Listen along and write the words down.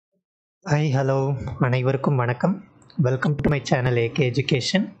Hi hello அனைவருக்கும் வணக்கம். Welcome to my channel AK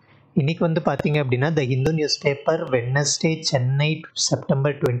education. இன்றைக்கி பார்த்தீங்க அப்படின்னா த Hindu news paper Wednesday Chennai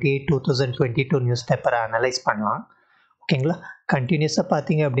September 28, 2022 news பேப்பரை அனலைஸ் பண்ணலாம். ஓகேங்களா? கண்டினியூஸாக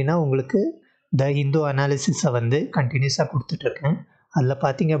பார்த்தீங்க அப்படின்னா உங்களுக்கு த ஹிந்து அனாலிசிஸை கண்டினியூஸாக கொடுத்துட்ருக்கேன். அதில்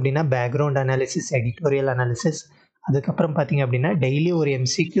பார்த்தீங்க அப்படின்னா பேக்ரவுண்ட் அனாலிசிஸ், எடிட்டோரியல் அனாலிசிஸ், அதுக்கப்புறம் பார்த்தீங்க அப்படின்னா டெய்லி ஒரு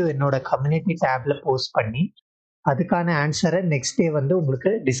எம்சிக்யூ என்னோட கம்யூனிட்டி டேப்பில் போஸ்ட் பண்ணி அதுக்கான ஆன்சரை நெக்ஸ்ட் டே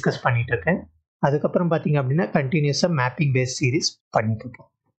உங்களுக்கு டிஸ்கஸ் பண்ணிட்டு இருக்கேன். அதுக்கப்புறம் பார்த்தீங்க அப்படின்னா கண்டினியூஸாக மேப்பிங் பேஸ்ட் சீரிஸ் பண்ணிட்டு இருக்கேன்.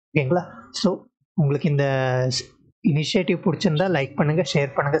 ஓகேங்களா? ஸோ உங்களுக்கு இந்த இனிஷியேட்டிவ் பிடிச்சிருந்தா லைக் பண்ணுங்கள்,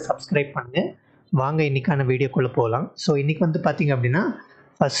 ஷேர் பண்ணுங்கள், சப்ஸ்கிரைப் பண்ணுங்கள். வாங்க இன்னைக்கான வீடியோக்குள்ளே போகலாம். ஸோ இன்னைக்கு பார்த்தீங்க அப்படின்னா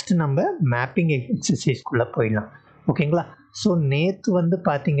ஃபஸ்ட்டு நம்ம மேப்பிங் எக்ஸசைஸ்க்குள்ளே போயிடலாம். ஓகேங்களா? ஸோ நேற்று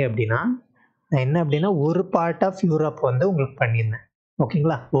பார்த்தீங்க அப்படின்னா நான் என்ன அப்படின்னா ஒரு பார்ட் ஆஃப் யூரோப் உங்களுக்கு பண்ணியிருந்தேன்.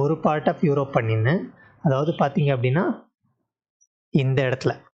 ஓகேங்களா? ஒரு பார்ட் ஆஃப் யூரோப் பண்ணியிருந்தேன். அதாவது பார்த்தீங்க அப்படின்னா இந்த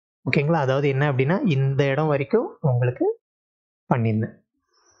இடத்துல. ஓகேங்களா? அதாவது என்ன அப்படின்னா இந்த இடம் வரைக்கும் உங்களுக்கு பண்ணியிருந்தேன்.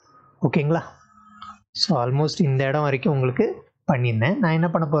 ஓகேங்களா? ஸோ ஆல்மோஸ்ட் இந்த இடம் வரைக்கும் உங்களுக்கு பண்ணியிருந்தேன். நான் என்ன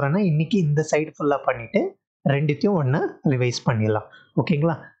பண்ண போகிறேன்னா இன்றைக்கி இந்த சைடு ஃபுல்லாக பண்ணிவிட்டு ரெண்டுத்தையும் ஒன்றா ரிவைஸ் பண்ணிடலாம்.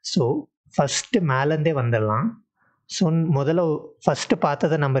 ஓகேங்களா? ஸோ ஃபஸ்ட்டு மேலேருந்தே வந்துடலாம். ஸோ முதல்ல ஃபஸ்ட்டு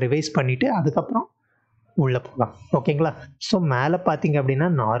பார்த்ததை நம்ம ரிவைஸ் பண்ணிவிட்டு அதுக்கப்புறம் உள்ளே போகலாம். ஓகேங்களா? ஸோ மேலே பார்த்தீங்க அப்படின்னா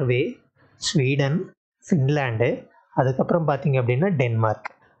நார்வே, ஸ்வீடன், ஃபின்லாண்டு, அதுக்கப்புறம் பார்த்தீங்க அப்படின்னா டென்மார்க்.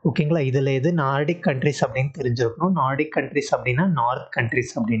 ஓகேங்களா? இதில் எது நார்டிக் கண்ட்ரிஸ் அப்படின்னு தெரிஞ்சிருக்கணும். நார்டிக் கண்ட்ரிஸ் அப்படின்னா நார்த்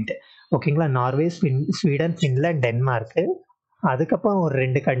கண்ட்ரிஸ் அப்படின்ட்டு. ஓகேங்களா? Norway, Sweden, Finland, Denmark. அதுக்கப்புறம் ஒரு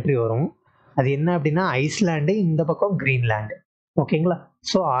 2 கண்ட்ரி வரும். அது என்ன அப்படின்னா ஐஸ்லாண்டு, இந்த பக்கம் கிரீன்லாண்டு. ஓகேங்களா?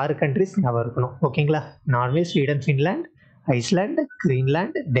 ஸோ 6 கண்ட்ரிஸ் ஞாபகம் இருக்கணும். ஓகேங்களா? Norway, Sweden, Finland, Iceland,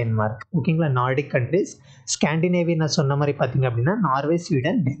 Greenland, Denmark. ஓகேங்களா? Nordic countries. ஸ்காண்டினேவியன் நான் சொன்ன மாதிரி பார்த்தீங்க அப்படின்னா நார்வே,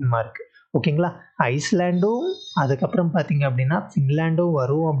 ஸ்வீடன், டென்மார்க். ஓகேங்களா? ஐஸ்லாண்டும் அதுக்கப்புறம் பார்த்தீங்க அப்படின்னா ஃபின்லாண்டும்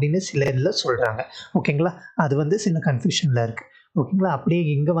வரும் அப்படின்னு சில இதில் சொல்கிறாங்க. ஓகேங்களா? அது சில கன்ஃபியூஷனில் இருக்குது. ஓகேங்களா? அப்படியே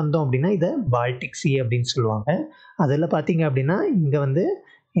இங்கே வந்தோம் அப்படின்னா இதை பால்டிக் சி அப்படின்னு சொல்லுவாங்க. அதில் பார்த்தீங்க அப்படின்னா இங்கே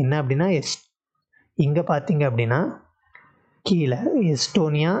என்ன அப்படின்னா இங்கே பார்த்தீங்க அப்படின்னா கீழே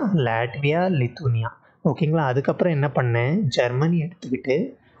எஸ்டோனியா, லாட்வியா, லித்துனியா. ஓகேங்களா? அதுக்கப்புறம் என்ன பண்ணேன், ஜெர்மனி எடுத்துக்கிட்டு,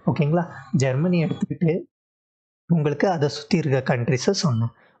 ஓகேங்களா, ஜெர்மனி எடுத்துக்கிட்டு உங்களுக்கு அதை சுற்றி இருக்க கண்ட்ரிஸை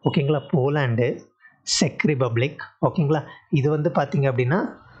சொன்னேன். ஓகேங்களா? Poland, check republic. ஓகேங்களா? இது பார்த்தீங்க அப்படின்னா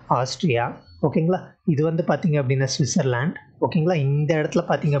ஆஸ்ட்ரியா. ஓகேங்களா? இது பார்த்தீங்க அப்படின்னா சுவிட்சர்லாண்ட். ஓகேங்களா? இந்த இடத்துல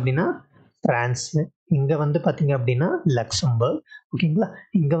பார்த்தீங்க அப்படின்னா ஃப்ரான்ஸு. இங்கே பார்த்தீங்க அப்படின்னா லக்சம்பர்க். ஓகேங்களா?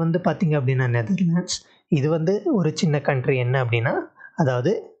 இங்கே பார்த்தீங்க அப்படின்னா நெதர்லாண்ட்ஸ். இது ஒரு சின்ன கண்ட்ரி என்ன அப்படின்னா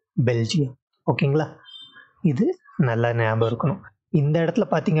அதாவது பெல்ஜியம். ஓகேங்களா? இது நல்லா ஞாபகம் இருக்கணும். இந்த இடத்துல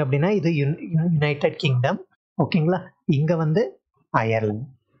பார்த்தீங்க அப்படின்னா இது யுனைடெட் கிங்டம். ஓகேங்களா? இங்கே அயர்லாந்து.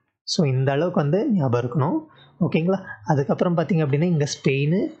 ஸோ இந்த அளவுக்கு ஞாபகம் இருக்கணும். ஓகேங்களா? அதுக்கப்புறம் பார்த்தீங்க அப்படின்னா இங்கே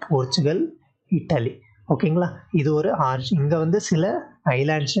ஸ்பெயின், போர்ச்சுகல், இட்டாலி. ஓகேங்களா? இது ஒரு இங்கே சில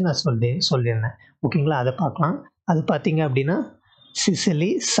ஐலாண்ட்ஸும் நான் சொல்லியிருந்தேன். ஓகேங்களா? அதை பார்க்கலாம். அது பார்த்தீங்க அப்படின்னா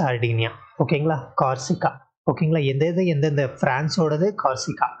சிசிலி, சார்டினியா. ஓகேங்களா? கார்சிகா. ஓகேங்களா? எந்தெந்த ஃப்ரான்ஸோடது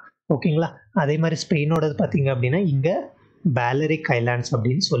கார்சிகா. ஓகேங்களா? அதே மாதிரி ஸ்பெயினோடது பார்த்தீங்க அப்படின்னா இங்கே பேலரிக் ஐலாண்ட்ஸ்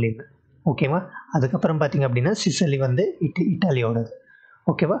அப்படின்னு சொல்லியிருந்தேன். ஓகேவா? அதுக்கப்புறம் பார்த்தீங்க அப்படின்னா சிசிலி இட்டாலியோடது.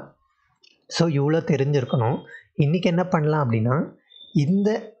 ஓகேவா? ஸோ இவ்வளோ தெரிஞ்சிருக்கணும். இன்றைக்கி என்ன பண்ணலாம் அப்படின்னா இந்த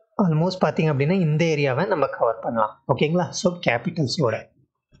ஆல்மோஸ்ட் பார்த்தீங்க அப்படின்னா இந்த ஏரியாவை நம்ம கவர் பண்ணலாம். ஓகேங்களா? ஸோ கேபிட்டல்ஸோட.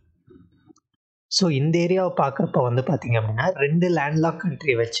 ஸோ இந்த ஏரியாவை பார்க்குறப்ப பார்த்தீங்க அப்படின்னா 2 லேண்ட்லாக்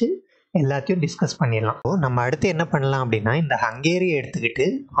கண்ட்ரி வச்சு எல்லாத்தையும் டிஸ்கஸ் பண்ணிடலாம். ஸோ நம்ம அடுத்து என்ன பண்ணலாம் அப்படின்னா இந்த ஹங்கேரியை எடுத்துக்கிட்டு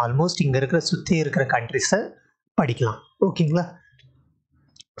ஆல்மோஸ்ட் இங்கே இருக்கிற சுற்றி இருக்கிற கண்ட்ரிஸை படிக்கலாம். ஓகேங்களா?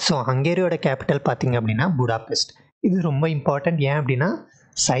 ஸோ ஹங்கேரியோட கேபிட்டல் பார்த்தீங்க அப்படின்னா புடாபெஸ்ட். இது ரொம்ப இம்பார்ட்டண்ட். ஏன் அப்படின்னா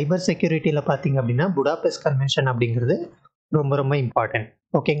சைபர் செக்யூரிட்டியில் பார்த்தீங்க அப்படின்னா புடாபெஸ்ட் கன்வென்ஷன் அப்படிங்கிறது ரொம்ப ரொம்ப இம்பார்ட்டண்ட்.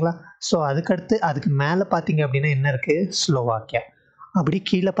 ஓகேங்களா? ஸோ அதுக்கு மேலே பார்த்தீங்க அப்படின்னா என்ன இருக்குது, ஸ்லோவாக்கியா. அப்படி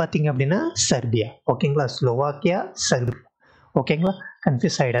கீழே பார்த்தீங்க அப்படின்னா சர்பியா. ஓகேங்களா? ஸ்லோவாக்கியா, சர்பியா. ஓகேங்களா?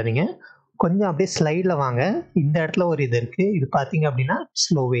 கன்ஃபியூஸ் ஆகிடாதீங்க. கொஞ்சம் அப்படியே ஸ்லைடில் வாங்க. இந்த இடத்துல ஒரு இது இருக்குது. இது பார்த்தீங்க அப்படின்னா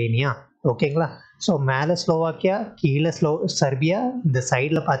ஸ்லோவேனியா. ஓகேங்களா? ஸோ மேலே ஸ்லோவாக்கியா, கீழே சர்பியா, இந்த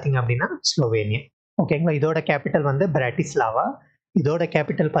சைடில் பார்த்தீங்க அப்படின்னா ஸ்லோவேனியா. ஓகேங்களா? இதோட கேபிட்டல் பிராட்டிஸ்லாவா. இதோட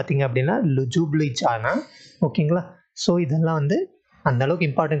கேபிட்டல் பார்த்தீங்க அப்படின்னா லுஜுப்லிஜானா. ஓகேங்களா? ஸோ இதெல்லாம் அந்த அளவுக்கு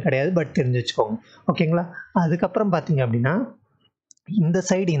இம்பார்ட்டன்ட் கிடையாது, பட் தெரிஞ்சு வச்சுக்கோங்க. ஓகேங்களா? அதுக்கப்புறம் பார்த்தீங்க அப்படின்னா இந்த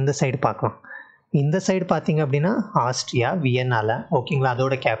சைடு பார்க்கலாம். இந்த சைடு பார்த்தீங்க அப்படின்னா ஆஸ்ட்ரியா, வியன்னால. ஓகேங்களா?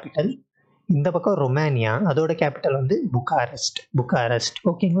 அதோட கேபிட்டல். இந்த பக்கம் ரொமானியா, அதோட கேபிட்டல் புக்காரெஸ்ட்.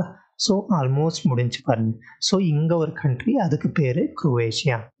 ஓகேங்களா? ஸோ ஆல்மோஸ்ட் முடிஞ்சு பாருங்க. ஸோ இங்கே ஒரு கண்ட்ரி, அதுக்கு பேர்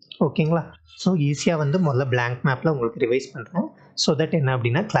குரோவேஷியா. ஓகேங்களா? ஸோ ஈஸியாக முதல்ல பிளாங்க் மேப்பில் உங்களுக்கு ரிவைஸ் பண்ணுறேன். ஸோ தட் என்ன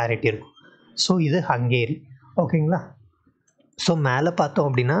அப்படின்னா கிளாரிட்டி இருக்கும். ஸோ இது ஹங்கேரி. ஓகேங்களா? ஸோ மேலே பார்த்தோம்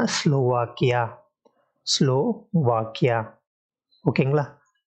அப்படின்னா ஸ்லோவாக்கியா ஓகேங்களா.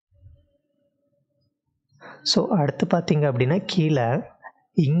 ஸோ அடுத்து பார்த்தீங்க அப்படின்னா கீழே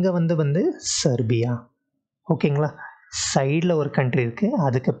இங்கே வந்து செர்பியா ஓகேங்களா. சைடில் ஒரு கண்ட்ரி இருக்குது,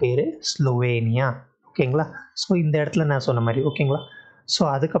 அதுக்கு பேர் ஸ்லோவேனியா ஓகேங்களா. ஸோ இந்த இடத்துல நான் சொன்ன மாதிரி ஓகேங்களா. ஸோ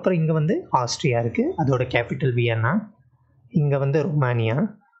அதுக்கப்புறம் இங்கே வந்து ஆஸ்ட்ரியா இருக்குது, அதோட கேபிட்டல் வியன்னா. இங்கே வந்து ரொமானியா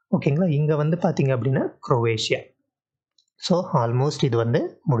ஓகேங்களா. இங்கே வந்து பார்த்தீங்க அப்படின்னா குரோவேஷியா. ஸோ ஆல்மோஸ்ட் இது வந்து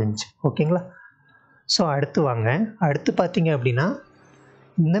முடிஞ்சு ஓகேங்களா. ஸோ அடுத்து வாங்க, அடுத்து பார்த்தீங்க அப்படின்னா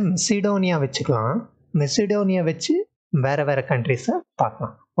இந்த மெசிடோனியா வச்சுக்கலாம். மெசிடோனியா வச்சு வேறு கண்ட்ரிஸை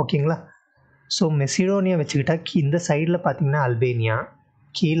பார்க்கலாம் ஓகேங்களா. ஸோ மெசிடோனியா வச்சுக்கிட்டா இந்த சைடில் பார்த்தீங்கன்னா அல்பேனியா,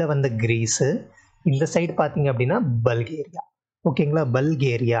 கீழே வந்து கிரீஸு, இந்த சைடு பார்த்தீங்க அப்படின்னா பல்கேரியா ஓகேங்களா.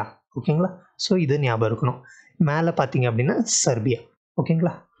 பல்கேரியா ஓகேங்களா. ஸோ இது ஞாபகம் இருக்கணும். மேலே பார்த்தீங்க அப்படின்னா செர்பியா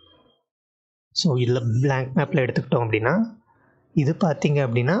ஓகேங்களா. ஸோ இதில் பிளாங்க் மேப்பில் எடுத்துக்கிட்டோம் அப்படின்னா இது பார்த்தீங்க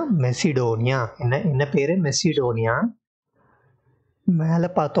அப்படின்னா மெசிடோனியா, என்ன பேர் மெசிடோனியா. மேலே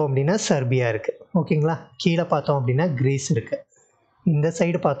பார்த்தோம் அப்படின்னா செர்பியா இருக்குது ஓகேங்களா. கீழே பார்த்தோம் அப்படின்னா கிரீஸ் இருக்குது, இந்த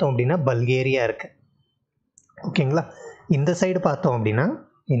சைடு பார்த்தோம் அப்படின்னா பல்கேரியா இருக்குது ஓகேங்களா. இந்த சைடு பார்த்தோம் அப்படின்னா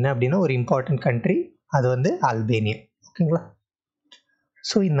என்ன அப்படின்னா ஒரு இம்பார்ட்டன்ட் கண்ட்ரி, அது வந்து அல்பேனியா ஓகேங்களா.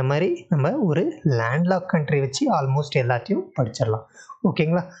 ஸோ இந்த மாதிரி நம்ம ஒரு லேண்ட்லாக் கண்ட்ரி வச்சு ஆல்மோஸ்ட் எல்லாத்தையும் படிச்சிடலாம்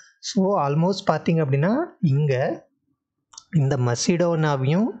ஓகேங்களா. ஸோ ஆல்மோஸ்ட் பார்த்தீங்க அப்படின்னா இங்கே இந்த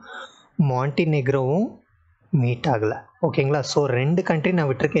மெசிடோனியாவையும் மாண்டினெக்ரோவும் மீட் ஆகலை ஓகேங்களா. ஸோ 2 கண்ட்ரி நான்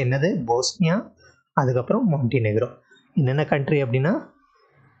விட்டுருக்கேன், என்னது போஸ்னியா அதுக்கப்புறம் மாண்டினெக்ரோ. என்னென்ன கண்ட்ரி அப்படின்னா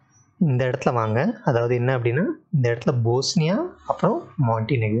இந்த இடத்துல வாங்க, அதாவது என்ன அப்படின்னா இந்த இடத்துல போஸ்னியா அப்புறம்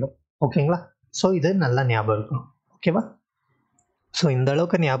மாண்டினெக்ரோ ஓகேங்களா. ஸோ இது நல்லா ஞாபகம் இருக்கணும் ஓகேவா. ஸோ இந்த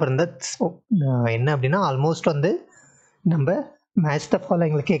அளவுக்கு ஞாபகம் இருந்தால் என்ன அப்படின்னா ஆல்மோஸ்ட் வந்து நம்ம மேட்ச் த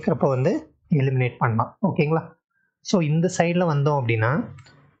ஃபாலோயிங்கில் கேட்குறப்ப வந்து எலிமினேட் பண்ணலாம் ஓகேங்களா. ஸோ இந்த சைடில் வந்தோம் அப்படின்னா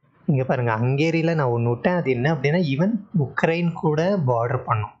இங்கே பாருங்கள், ஹங்கேரியில் நான் ஒன்று விட்டேன், அது என்ன அப்படின்னா ஈவன் உக்ரைன் கூட பார்டர்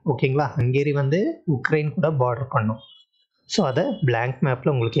பண்ணும் ஓகேங்களா. ஹங்கேரி வந்து உக்ரைன் கூட பார்டர் பண்ணும். ஸோ அதை பிளாங்க்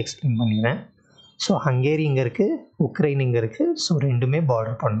மேப்பில் உங்களுக்கு எக்ஸ்பிளைன் பண்ணிடுறேன். ஸோ ஹங்கேரி இங்கே இருக்குது, உக்ரைன் இங்கே இருக்குது, ஸோ ரெண்டுமே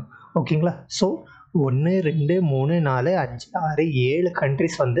பார்டர் பண்ணும் ஓகேங்களா. ஸோ 1 2 3 4 5 6 7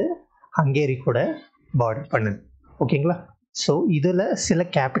 கண்ட்ரிஸ் வந்து ஹங்கேரி கூட பார்டர் பண்ணுது ஓகேங்களா. ஸோ இதில் சில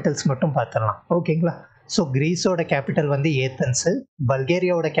கேபிட்டல்ஸ் மட்டும் பார்த்துடலாம் ஓகேங்களா. ஸோ கிரீஸோட கேபிட்டல் வந்து ஏத்தன்ஸு,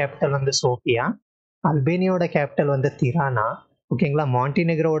 பல்கேரியாவோட கேபிட்டல் வந்து சோஃபியா, அல்பேனியாவோட கேபிட்டல் வந்து திரானா ஓகேங்களா.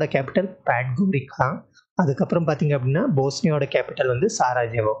 மாண்டினெக்ரோவோட கேபிட்டல் பாட்கோரிக்கா, அதுக்கப்புறம் பார்த்தீங்க அப்படின்னா போஸ்னியாவோட கேபிட்டல் வந்து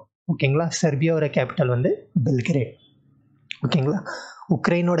சாராஜேவோ ஓகேங்களா. செர்பியாவோட கேபிட்டல் வந்து பெல்கிரேட் ஓகேங்களா.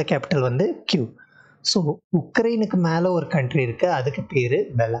 உக்ரைனோட கேபிட்டல் வந்து கியூ. ஸோ உக்ரைனுக்கு மேலே ஒரு கண்ட்ரி இருக்குது, அதுக்கு பேர்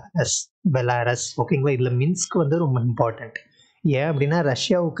பெலாரஸ் ஓகேங்களா. இதில் மின்ஸ்க் வந்து ரொம்ப இம்பார்ட்டண்ட். ஏன் அப்படின்னா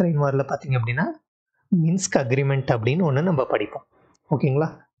ரஷ்யா உக்ரைன் வாரில் பார்த்தீங்க அப்படின்னா மின்ஸ்க் அக்ரிமெண்ட் அப்படின்னு ஒன்று நம்ம படிப்போம் ஓகேங்களா.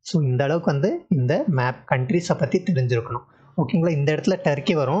 ஸோ இந்த அளவுக்கு வந்து இந்த மேப் கண்ட்ரிஸை பற்றி தெரிஞ்சிருக்கணும் ஓகேங்களா. இந்த இடத்துல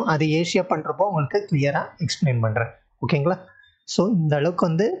டர்க்கி வரும், அது ஏஷியா பண்ணுறப்போ உங்களுக்கு கிளியராக எக்ஸ்பிளைன் பண்ணுறேன் ஓகேங்களா. ஸோ இந்த அளவுக்கு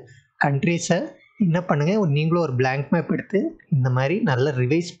வந்து கண்ட்ரிஸை என்ன பண்ணுங்கள், நீங்களும் ஒரு பிளாங்க் மேப் எடுத்து இந்த மாதிரி நல்லா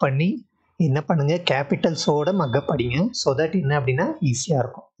ரிவைஸ் பண்ணி என்ன பண்ணுங்கள், கேபிட்டல்ஸோட படிங்க. ஸோ தட் என்ன அப்படின்னா ஈஸியாக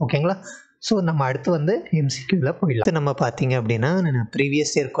இருக்கும் ஓகேங்களா. ஸோ நம்ம அடுத்து வந்து எம்சிக்யூவில் போயிடலாம். அடுத்து நம்ம பார்த்தீங்க அப்படின்னா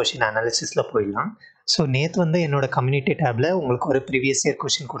ப்ரீவியஸ் இயர் கொஷின் அனாலிசிஸில் போயிடலாம். ஸோ நேற்று வந்து என்னோட கம்யூனிட்டி டேபில் உங்களுக்கு ஒரு ப்ரீவியஸ் இயர்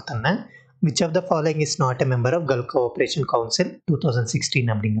கொஷின் கொடுத்துருந்தேன். Which of the following is not a member of gulf cooperation council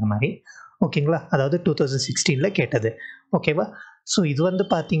 2016 அப்படிங்கிற மாதிரி ஓகேங்களா. அதாவது 2016 கேட்டது ஓகேவா. ஸோ இது வந்து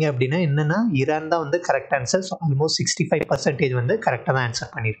பார்த்தீங்க அப்படின்னா என்னென்னா ஈரான் தான் வந்து கரெக்ட் ஆன்சர். ஸோ ஆல்மோஸ்ட் 65% வந்து கரெக்டாக தான்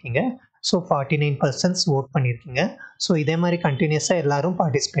ஆன்சர் பண்ணியிருக்கீங்க. ஸோ 49% ஓட் பண்ணியிருக்கீங்க. ஸோ இதே மாதிரி கண்டினியூஸாக எல்லாரும்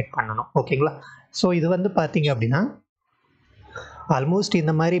பார்ட்டிசிபேட் பண்ணணும் ஓகேங்களா. ஸோ இது வந்து பார்த்தீங்க அப்படின்னா ஆல்மோஸ்ட்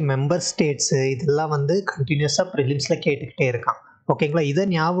இந்த மாதிரி மெம்பர் ஸ்டேட்ஸு இதெல்லாம் வந்து கண்டினியூஸாக ப்ரிலிம்ஸில் கேட்டுக்கிட்டே இருக்கான் ஓகேங்களா. இதை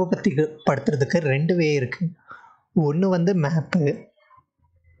ஞாபகப்படுத்துறதுக்கு 2 வே இருக்குது. ஒன்று வந்து மேப்பு,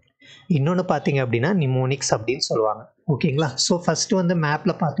 இன்னொன்று பார்த்தீங்க அப்படின்னா நிமோனிக்ஸ் அப்படின்னு சொல்லுவாங்க ஓகேங்களா. ஸோ ஃபஸ்ட்டு வந்து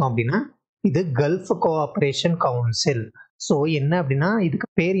மேப்பில் பார்த்தோம் அப்படின்னா இது கல்ஃப் கோஆப்ரேஷன் கவுன்சில். ஸோ என்ன அப்படின்னா இதுக்கு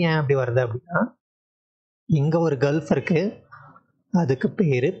பேர் ஏன் அப்படி வருது அப்படின்னா இங்கே ஒரு கல்ஃப் இருக்குது, அதுக்கு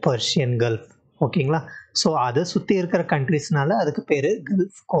பேர் பர்ஷியன் கல்ஃப் ஓகேங்களா. ஸோ அதை சுற்றி இருக்கிற கண்ட்ரிஸ்னால அதுக்கு பேர்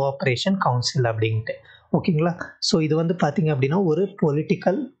கல்ஃப் கோஆப்ரேஷன் கவுன்சில் அப்படின்ட்டு ஓகேங்களா. ஸோ இது வந்து பார்த்தீங்க அப்படின்னா ஒரு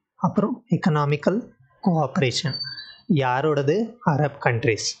பொலிட்டிக்கல் அப்புறம் எக்கனாமிக்கல் கோஆப்ரேஷன். யாரோடது? அரப்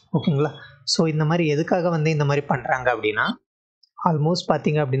கண்ட்ரிஸ் ஓகேங்களா. ஸோ இந்த மாதிரி எதுக்காக வந்து இந்த மாதிரி பண்ணுறாங்க அப்படின்னா ஆல்மோஸ்ட்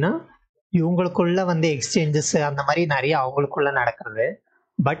பார்த்தீங்க அப்படின்னா இவங்களுக்குள்ள வந்து எக்ஸ்சேஞ்சஸ் அந்த மாதிரி நிறைய அவங்களுக்குள்ள நடக்கிறது.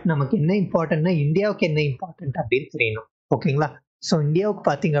 பட் நமக்கு என்ன இம்பார்ட்டன்ட்னா இந்தியாவுக்கு என்ன இம்பார்ட்டன்ட் அப்படின்னு தெரியணும் ஓகேங்களா. ஸோ இந்தியாவுக்கு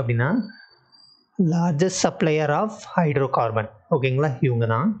பார்த்தீங்க அப்படின்னா largest supplier of hydro carbon ஓகேங்களா, இவங்க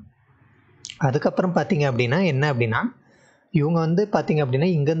தான். அதுக்கப்புறம் பார்த்தீங்க அப்படின்னா என்ன அப்படின்னா இவங்க வந்து பார்த்தீங்க அப்படின்னா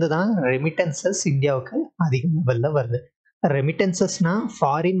இங்கேருந்து தான் ரெமிட்டன்சஸ் இந்தியாவுக்கு அதிக லெவலில் வருது. ரெமிட்டன்சஸ்னால்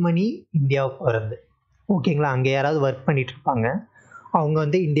ஃபாரின் மணி இந்தியாவுக்கு வருது. ஓகேங்களா, அங்கே யாராவது ஒர்க் பண்ணிட்டு இருப்பாங்க, அவங்க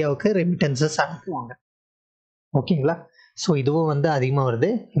வந்து இந்தியாவுக்கு ரெமிட்டன்சஸ் அனுப்புவாங்க. ஓகேங்களா, ஸோ இதுவும் வந்து அதிகமாக வருது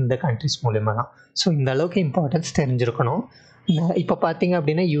இந்த கண்ட்ரிஸ் மூலயமா தான். ஸோ இந்த அளவுக்கு இம்பார்ட்டன்ஸ் தெரிஞ்சிருக்கணும். இப்போ பார்த்தீங்க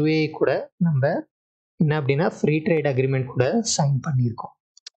அப்படின்னா யூஏஇ கூட நம்ம என்ன அப்படின்னா ஃப்ரீ ட்ரேட் அக்ரிமெண்ட் கூட சைன் பண்ணியிருக்கோம்.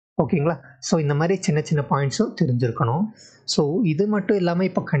 ஓகேங்களா, ஸோ இந்த மாதிரி சின்ன சின்ன பாயிண்ட்ஸும் தெரிஞ்சிருக்கணும். ஸோ இது மட்டும் இல்லாமல்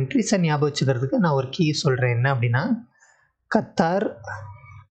இப்போ கண்ட்ரிஸை ஞாபகம் வச்சுக்கிறதுக்கு நான் ஒரு கீ சொல்கிறேன். என்ன அப்படின்னா கத்தார்,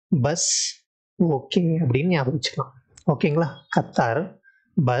 பஸ், ஓகே அப்படின்னு ஞாபகம் வச்சுக்கலாம். ஓகேங்களா, கத்தார்,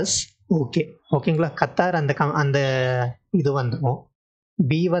 பஸ், ஓகே. ஓகேங்களா, கத்தார் அந்த இது வந்துடும்.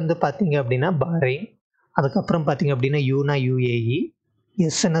 பி வந்து பார்த்தீங்க அப்படின்னா பஹ்ரைன், அதுக்கப்புறம் பார்த்தீங்க அப்படின்னா யூனா யூஏஇ,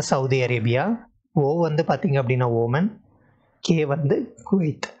 எஸ்னா சவுதி அரேபியா, ஓ வந்து பார்த்தீங்க அப்படின்னா ஓமன், கே வந்து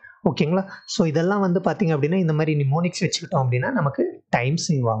குவைத். ஓகேங்களா, ஸோ இதெல்லாம் வந்து பார்த்தீங்க அப்படின்னா இந்த மாதிரி நிமோனிக்ஸ் வச்சுக்கிட்டோம் அப்படின்னா நமக்கு டைம்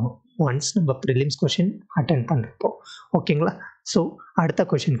சேவ் ஆகும் ஒன்ஸ் நம்ம ப்ரிலிம்ஸ் கொஷின் அட்டென்ட் பண்ணுறப்போ. ஓகேங்களா, ஸோ அடுத்த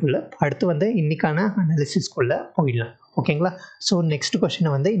கொஷினுக்குள்ளே அடுத்து வந்து இன்னைக்கான அனாலிசிஸ்குள்ளே போயிடலாம். ஓகேங்களா, ஸோ நெக்ஸ்ட்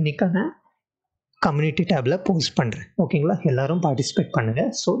கொஷினை வந்து இன்னைக்கான கம்யூனிட்டி டேபில் போஸ்ட் பண்ணுறேன். ஓகேங்களா, எல்லாரும் பார்ட்டிசிபேட்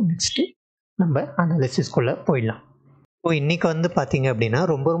பண்ணுங்கள். ஸோ நெக்ஸ்ட்டு நம்ம அனாலிசிஸ்குள்ளே போயிடலாம். ஸோ இன்றைக்கி வந்து பார்த்தீங்க அப்படின்னா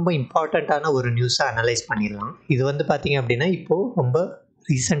ரொம்ப ரொம்ப இம்பார்ட்டண்ட்டான ஒரு நியூஸை அனலைஸ் பண்ணிடலாம். இது வந்து பார்த்தீங்க அப்படின்னா இப்போது ரொம்ப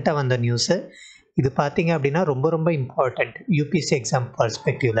ரீசெண்டாக வந்த நியூஸு. இது பார்த்தீங்க அப்படின்னா ரொம்ப ரொம்ப இம்பார்ட்டண்ட் யூபிஎஸ்சி எக்ஸாம்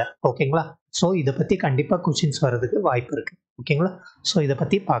பர்ஸ்பெக்டிவில். ஓகேங்களா, ஸோ இதை பற்றி கண்டிப்பாக கொஷின்ஸ் வர்றதுக்கு வாய்ப்பு இருக்குது. ஓகேங்களா, ஸோ இதை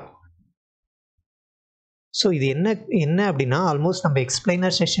பற்றி பார்க்கலாம். ஸோ இது என்ன அப்படின்னா ஆல்மோஸ்ட் நம்ம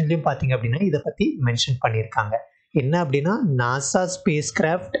எக்ஸ்பிளைனர் செஷன்லையும் பார்த்தீங்க அப்படின்னா இதை பற்றி மென்ஷன் பண்ணியிருக்காங்க. என்ன அப்படின்னா NASA space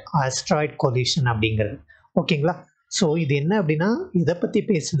craft asteroid collision அப்படிங்கிறது. ஓகேங்களா, ஸோ இது என்ன அப்படின்னா இதை பற்றி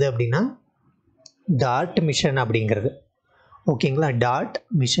பேசுது அப்படின்னா டாட் மிஷன் அப்படிங்கிறது. ஓகேங்களா, டாட்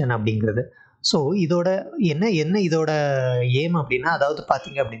மிஷன் அப்படிங்கிறது. ஸோ இதோட என்ன இதோட ஏம் அப்படின்னா அதாவது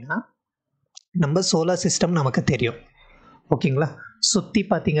பார்த்தீங்க அப்படின்னா நம்ம சோலார் சிஸ்டம் நமக்கு தெரியும். ஓகேங்களா, சுற்றி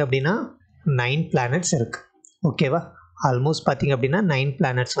பார்த்தீங்க அப்படின்னா 9 பிளானட்ஸ் இருக்குது. ஓகேவா, ஆல்மோஸ்ட் பார்த்தீங்க அப்படின்னா 9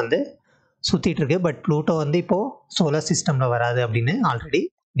 பிளானட்ஸ் வந்து சுற்றிட்டு இருக்கு. பட் ப்ளூட்டோ வந்து இப்போது சோலார் சிஸ்டமில் வராது அப்படின்னு ஆல்ரெடி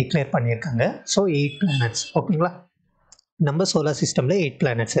டிக்ளேர் பண்ணியிருக்காங்க. So 8 planets. ஓகேங்களா, நம்ம சோலார் சிஸ்டமில் 8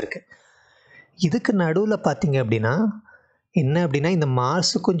 பிளானட்ஸ் இருக்குது. இதுக்கு நடுவில் பார்த்தீங்க அப்படின்னா என்ன அப்படின்னா இந்த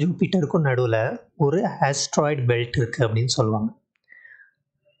மார்ஸுக்கும் ஜூபிட்டருக்கும் நடுவில் ஒரு ஆஸ்ட்ராய்டு பெல்ட் இருக்குது அப்படின்னு சொல்லுவாங்க.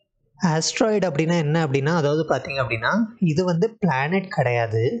 ஆஸ்ட்ராய்டு அப்படின்னா என்ன அப்படின்னா அதாவது பார்த்தீங்க அப்படின்னா இது வந்து பிளானட்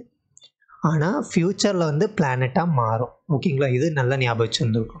கிடையாது, ஆனால் ஃப்யூச்சரில் வந்து பிளானட்டாக மாறும். ஓகேங்களா, இது நல்லா ஞாபகம்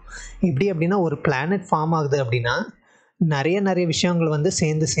வச்சுருந்துருக்கும். எப்படி அப்படின்னா ஒரு பிளானட் ஃபார்ம் ஆகுது அப்படின்னா நிறைய விஷயங்கள் வந்து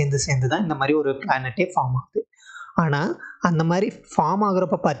சேர்ந்து தான் இந்த மாதிரி ஒரு பிளானட்டே ஃபார்ம் ஆகுது. ஆனால் அந்த மாதிரி ஃபார்ம்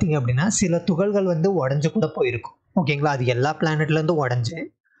ஆகுறப்ப பார்த்தீங்க அப்படின்னா சில துகள்கள் வந்து உடஞ்சி கூட போயிருக்கும். ஓகேங்களா, அது எல்லா பிளானட்லேருந்து உடஞ்சி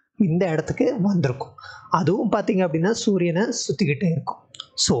இந்த இடத்துக்கு வந்திருக்கும். அதுவும் பார்த்தீங்க அப்படின்னா சூரியனை சுற்றிக்கிட்டே இருக்கும்.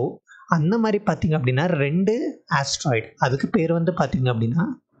 ஸோ அந்த மாதிரி பார்த்தீங்க அப்படின்னா 2 ஆஸ்ட்ராய்டு, அதுக்கு பேர் வந்து பார்த்தீங்க அப்படின்னா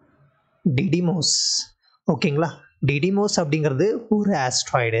டிடிமோஸ். ஓகேங்களா, டிடிமோஸ் அப்படிங்கிறது ஒரு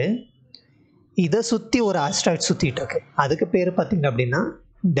ஆஸ்ட்ராய்டு. இதை சுற்றி ஒரு ஆஸ்ட்ராய்டு சுற்றிட்டு இருக்கு, அதுக்கு பேர் பார்த்தீங்க அப்படின்னா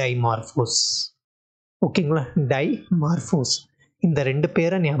டைமார்ஃபோஸ். ஓகேங்களா, டைமார்ஃபோஸ். இந்த 2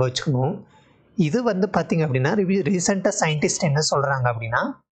 பேரை ஞாபகம் வச்சுக்கணும். இது வந்து பார்த்தீங்க அப்படின்னா ரீசெண்டாக சயின்டிஸ்ட் என்ன சொல்கிறாங்க அப்படின்னா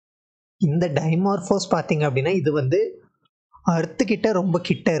இந்த டைமார்ஃபோஸ் பார்த்தீங்க அப்படின்னா இது வந்து அர்த்துக்கிட்ட ரொம்ப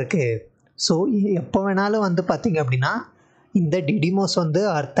கிட்ட இருக்குது. ஸோ எப்போ வேணாலும் வந்து பார்த்தீங்க அப்படின்னா இந்த டிடிமோஸ் வந்து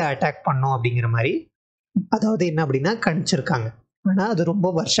அர்த்தை அட்டாக் பண்ணும் அப்படிங்கிற மாதிரி அதாவது என்ன அப்படின்னா கணிச்சிருக்காங்க. ஆனால் அது ரொம்ப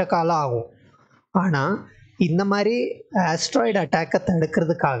வருஷ காலம் ஆகும். ஆனால் இந்த மாதிரி ஆஸ்ட்ராய்டு அட்டாக்கை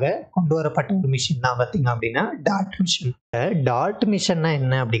தடுக்கிறதுக்காக கொண்டு வரப்பட்ட ஒரு மிஷின் தான் பார்த்தீங்க அப்படின்னா டாட் மிஷன். டாட் மிஷன்னா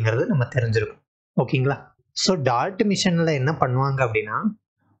என்ன அப்படிங்கிறது நம்ம தெரிஞ்சிருக்கோம். ஓகேங்களா, ஸோ டாட் மிஷனில் என்ன பண்ணுவாங்க அப்படின்னா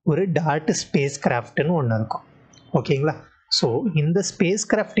ஒரு டாட் ஸ்பேஸ் கிராஃப்ட்னு ஒன்று இருக்கும். ஓகேங்களா, ஸோ இந்த ஸ்பேஸ்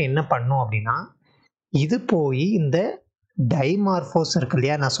கிராஃப்ட் என்ன பண்ணும் அப்படின்னா இது போய் இந்த டைமார்ஃபோஸ் இருக்கு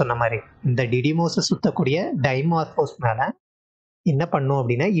இல்லையா, நான் சொன்ன மாதிரி இந்த டிடிமோஸை சுற்றக்கூடிய டைமார்ஃபோஸ் மேலே என்ன பண்ணும்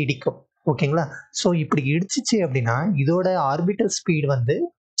அப்படின்னா இடிக்கும். ஓகேங்களா, ஸோ இப்படி இடிச்சிச்சு அப்படின்னா இதோட ஆர்பிட்டல் ஸ்பீடு வந்து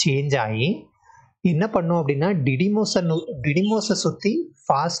சேஞ்ச் ஆகி என்ன பண்ணும் அப்படின்னா டிடிமோஸை சுற்றி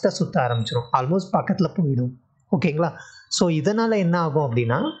ஃபாஸ்ட்டாக சுற்ற ஆரம்பிச்சிடும், ஆல்மோஸ்ட் பக்கத்தில் போயிடும். ஓகேங்களா, ஸோ இதனால் என்ன ஆகும்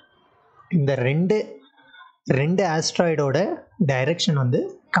அப்படின்னா இந்த ரெண்டு ஆஸ்ட்ராய்டோட டைரக்ஷன் வந்து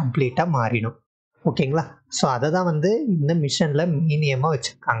கம்ப்ளீட்டாக மாறிடும். ஓகேங்களா, ஸோ அதை தான் வந்து இந்த மிஷனில் மீனியமாக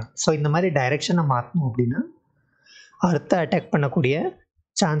வச்சுருக்காங்க. ஸோ இந்த மாதிரி டைரக்ஷனை மாற்றணும் அப்படின்னா அர்த்தை அட்டாக் பண்ணக்கூடிய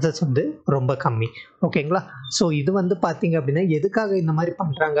சான்சஸ் வந்து ரொம்ப கம்மி. ஓகேங்களா, ஸோ இது வந்து பார்த்தீங்க அப்படின்னா எதுக்காக இந்த மாதிரி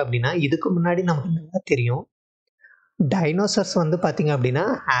பண்ணுறாங்க அப்படின்னா இதுக்கு முன்னாடி நமக்கு நல்லா தெரியும் டைனோசர்ஸ் வந்து பார்த்தீங்க அப்படின்னா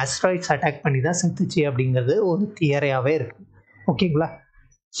ஆஸ்ட்ராய்ட்ஸ் அட்டாக் பண்ணி தான் செத்துச்சு அப்படிங்கிறது ஒரு தியரியாகவே இருக்குது. ஓகேங்களா,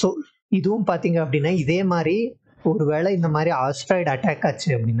 ஸோ இதுவும் பார்த்தீங்க அப்படின்னா இதே மாதிரி ஒருவேளை இந்த மாதிரி ஆஸ்ட்ராய்டு அட்டாக் ஆச்சு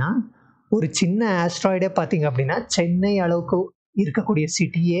அப்படின்னா ஒரு சின்ன ஆஸ்ட்ராய்டே பார்த்தீங்க அப்படின்னா சென்னை அளவுக்கு இருக்கக்கூடிய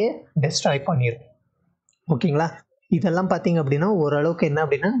சிட்டியே டெஸ்ட்ராய் பண்ணிடும். ஓகேங்களா, இதெல்லாம் பார்த்தீங்க அப்படின்னா ஓரளவுக்கு என்ன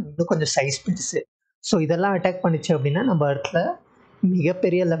அப்படின்னா இன்னும் கொஞ்சம் சைஸ் பெருசு. ஸோ இதெல்லாம் அட்டாக் பண்ணிச்சு அப்படின்னா நம்ம இடத்துல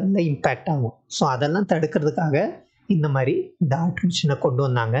மிகப்பெரிய லெவலில் இம்பேக்ட் ஆகும். ஸோ அதெல்லாம் தடுக்கிறதுக்காக இந்த மாதிரி டாட் மிஷினை கொண்டு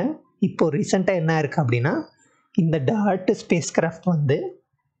வந்தாங்க. இப்போ ரீசெண்டாக என்ன இருக்குது அப்படின்னா இந்த டாட் ஸ்பேஸ் கிராஃப்ட் வந்து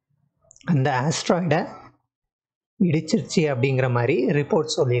அந்த ஆஸ்ட்ராய்டை இடிச்சிருச்சு அப்படிங்கிற மாதிரி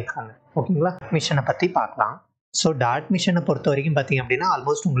ரிப்போர்ட் சொல்லியிருக்காங்க. ஓகேங்களா, மிஷனை பற்றி பார்க்கலாம். ஸோ டாட் மிஷனை பொறுத்த வரைக்கும் பார்த்தீங்க அப்படின்னா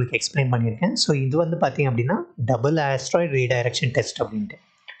ஆல்மோஸ்ட் உங்களுக்கு எக்ஸ்பிளைன் பண்ணியிருக்கேன். ஸோ இது வந்து பார்த்தீங்க அப்படின்னா டபுள் ஆஸ்ட்ராய்டு ரீடைரக்ஷன் டெஸ்ட் அப்படின்ட்டு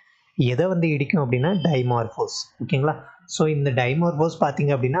எதை வந்து இடிக்கும் அப்படின்னா டைமார்ஃபோஸ். ஓகேங்களா, ஸோ இந்த டைமார்ஃபோஸ்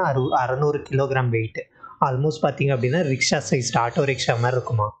பார்த்தீங்க அப்படின்னா 600 கிலோகிராம் வெயிட், ஆல்மோஸ்ட் பார்த்தீங்க அப்படின்னா ரிக்ஷா சைஸ் ஆட்டோ ரிக்ஷா மாதிரி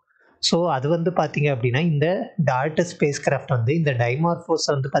இருக்குமா. ஸோ அது வந்து பார்த்தீங்க அப்படின்னா இந்த டாட் ஸ்பேஸ் கிராஃப்ட் வந்து இந்த டைமார்ஃபோஸ்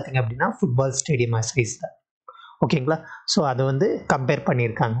வந்து பார்த்தீங்க அப்படின்னா ஃபுட்பால் ஸ்டேடியம் சைஸ் தான். ஓகேங்களா, ஸோ அதை வந்து கம்பேர்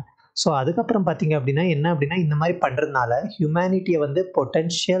பண்ணியிருக்காங்க. ஸோ அதுக்கப்புறம் பார்த்தீங்க அப்படின்னா என்ன அப்படின்னா இந்த மாதிரி பண்ணுறதுனால ஹியூமனிட்டியை வந்து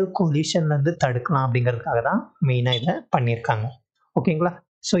பொட்டென்ஷியல் கொலிஷன்லேருந்து தடுக்கலாம் அப்படிங்கிறதுக்காக தான் மெயினாக இதை பண்ணியிருக்காங்க. ஓகேங்களா,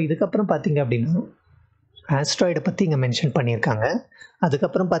 ஸோ இதுக்கப்புறம் பார்த்தீங்க அப்படின்னா ஆஸ்ட்ராய்டை பற்றி இங்கே மென்ஷன் பண்ணியிருக்காங்க.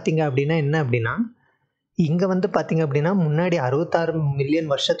 அதுக்கப்புறம் பார்த்தீங்க அப்படின்னா என்ன அப்படின்னா இங்கே வந்து பார்த்தீங்க அப்படின்னா முன்னாடி 66 மில்லியன்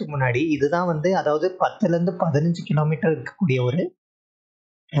வருஷத்துக்கு முன்னாடி இதுதான் வந்து அதாவது 10லேருந்து 15 கிலோமீட்டர் இருக்கக்கூடிய ஒரு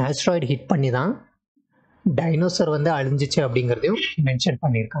ஆஸ்ட்ராய்டு ஹிட் பண்ணி தான் டைனோசர் வந்து அழிஞ்சிச்சு அப்படிங்கிறதையும் மென்ஷன்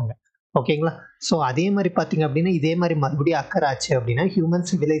பண்ணியிருக்காங்க. ஓகேங்களா, ஸோ அதே மாதிரி பார்த்தீங்க அப்படின்னா இதே மாதிரி மறுபடியும் அக்கர் ஆச்சு அப்படின்னா ஹியூமன்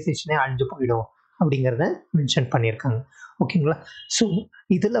சிவிலைசேஷனே அழிஞ்சு போயிடும் அப்படிங்கிறத மென்ஷன் பண்ணியிருக்காங்க. ஓகேங்களா, ஸோ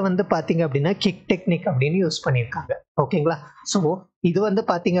இதில் வந்து பார்த்தீங்க அப்படின்னா கிக் டெக்னிக் அப்படின்னு யூஸ் பண்ணியிருக்காங்க. ஓகேங்களா, ஸோ இது வந்து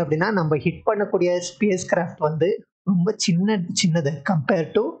பார்த்தீங்க அப்படின்னா நம்ம ஹிட் பண்ணக்கூடிய ஸ்பேஸ் கிராஃப்ட் வந்து ரொம்ப சின்னது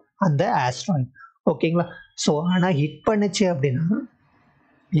கம்பேர் டு அந்த ஆஸ்ட்ராய்டு. ஓகேங்களா, ஸோ ஆனால் ஹிட் பண்ணுச்சு அப்படின்னா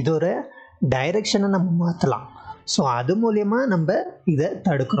இதோட டைரக்ஷனை நம்ம மாற்றலாம். ஸோ அது மூலயமா நம்ம இதை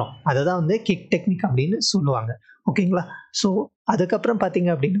தடுக்கிறோம். அதை தான் வந்து கிக் டெக்னிக் அப்படின்னு சொல்லுவாங்க. ஓகேங்களா, ஸோ அதுக்கப்புறம் பார்த்தீங்க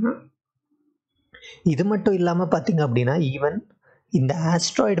அப்படின்னா இது மட்டும் இல்லாமல் பார்த்தீங்க அப்படின்னா ஈவன் இந்த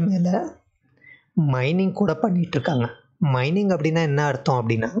ஆஸ்ட்ராய்டு மேலே மைனிங் கூட பண்ணிட்டு இருக்காங்க. மைனிங் அப்படின்னா என்ன அர்த்தம்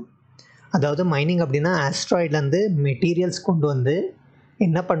அப்படின்னா அதாவது மைனிங் அப்படின்னா ஆஸ்ட்ராய்ட்லேருந்து மெட்டீரியல்ஸ் கொண்டு வந்து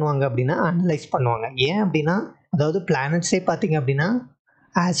என்ன பண்ணுவாங்க அப்படின்னா அனலைஸ் பண்ணுவாங்க. ஏன் அப்படின்னா அதாவது பிளானட்ஸே பார்த்தீங்க அப்படின்னா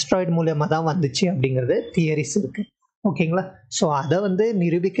ஆஸ்ட்ராய்டு மூலமாக தான் வந்துச்சு அப்படிங்கிறது தியரிஸ் இருக்குது. ஓகேங்களா, ஸோ அதை வந்து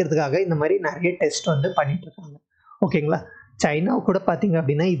நிரூபிக்கிறதுக்காக இந்த மாதிரி நிறைய டெஸ்ட் வந்து பண்ணிட்டு இருக்காங்க. ஓகேங்களா, சைனா கூட பார்த்தீங்க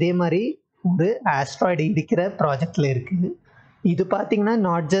அப்படின்னா இதே மாதிரி ஒரு ஆஸ்ட்ராய்டு இடிக்கிற ப்ராஜெக்டில் இருக்குது. இது பார்த்தீங்கன்னா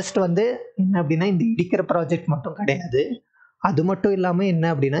நாட் ஜஸ்ட் வந்து என்ன அப்படின்னா இந்த இடிக்கிற ப்ராஜெக்ட் மட்டும் கிடையாது, அது மட்டும் இல்லாமல் என்ன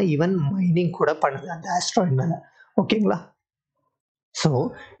அப்படின்னா ஈவன் மைனிங் கூட பண்ணுது அந்த ஆஸ்ட்ராய்டு மேலே. ஓகேங்களா, ஸோ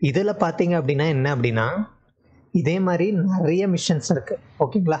இதில் பார்த்தீங்க அப்படின்னா என்ன அப்படின்னா இதே மாதிரி நிறைய மிஷன்ஸ் இருக்குது.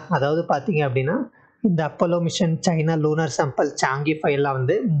 ஓகேங்களா, அதாவது பார்த்தீங்க அப்படின்னா இந்த Apollo mission, China lunar sample, Changi ஃபைவ்லாம்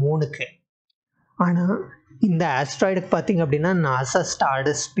வந்து 3க்கு. ஆனால் இந்த ஆஸ்ட்ராய்டுக்கு பார்த்தீங்க அப்படின்னா நாசா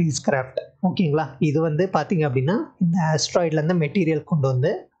ஸ்டார்டஸ்ட் ஸ்பேஸ் கிராஃப்ட். ஓகேங்களா, இது வந்து பார்த்தீங்க அப்படின்னா இந்த ஆஸ்ட்ராய்ட்லேருந்து மெட்டீரியல் கொண்டு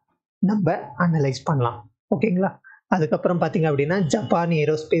வந்து நம்ம அனலைஸ் பண்ணலாம். ஓகேங்களா, அதுக்கப்புறம் பார்த்தீங்க அப்படின்னா ஜப்பான்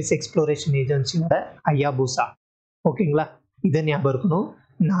ஏரோஸ்பேஸ் எக்ஸ்ப்ளோரேஷன் ஏஜென்சியோட அயாபூசா. ஓகேங்களா, இதை ஞாபகம் இருக்கணும்.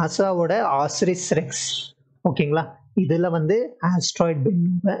 நாசாவோட ஆசிரிஸ் ரெக்ஸ். ஓகேங்களா, இதில் வந்து ஆஸ்ட்ராய்டு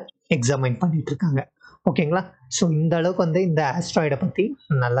பெல்லுவை எக்ஸாமைன் பண்ணிட்டு இருக்காங்க. ஓகேங்களா, ஸோ இந்த அளவுக்கு வந்து இந்த ஆஸ்ட்ராய்டை பற்றி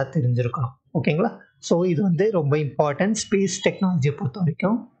நல்லா தெரிஞ்சிருக்கணும். ஓகேங்களா, ஸோ இது வந்து ரொம்ப இம்பார்ட்டன்ட் ஸ்பேஸ் டெக்னாலஜியை பொறுத்த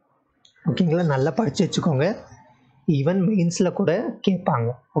வரைக்கும். ஓகேங்களா, நல்லா படித்து வச்சுக்கோங்க, ஈவன் மெயின்ஸில் கூட கேட்பாங்க.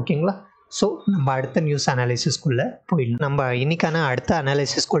 ஓகேங்களா, ஸோ நம்ம அடுத்த நியூஸ் அனாலிசிஸ்குள்ளே போயிடலாம். நம்ம இன்னைக்கான அடுத்த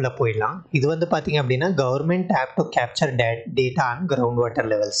அனாலிசிஸ்குள்ளே போயிடலாம். இது வந்து பார்த்தீங்க அப்படின்னா government app to capture data on ground water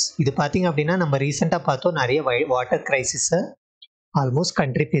levels. இது பார்த்தீங்க அப்படின்னா நம்ம ரீசெண்டாக பார்த்தோம் நிறைய வாட்டர் கிரைசிஸை ஆல்மோஸ்ட்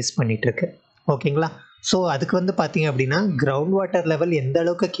கண்ட்ரி ஃபேஸ் பண்ணிட்டு இருக்கு. ஓகேங்களா, ஸோ அதுக்கு வந்து பார்த்தீங்க அப்படின்னா கிரவுண்ட் வாட்டர் லெவல் எந்த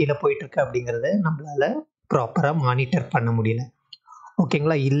அளவுக்கு கீழே போயிட்டு இருக்கு அப்படிங்கிறத நம்மளால ப்ராப்பராக மானிட்டர் பண்ண முடியல.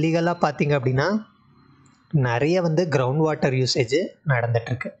 ஓகேங்களா, இல்லீகலாக பார்த்தீங்க அப்படின்னா நிறைய வந்து கிரவுண்ட் வாட்டர் யூசேஜ்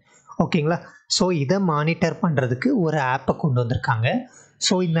நடந்துட்டுருக்கு. ஓகேங்களா, ஸோ இதை மானிட்டர் பண்ணுறதுக்கு ஒரு ஆப்பை கொண்டு வந்திருக்காங்க.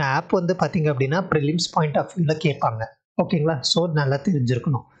 ஸோ இந்த ஆப் வந்து பார்த்தீங்க அப்படின்னா ப்ரிலிம்ஸ் பாயிண்ட் ஆஃப் வியூவில் கேட்பாங்க. ஓகேங்களா, ஸோ நல்லா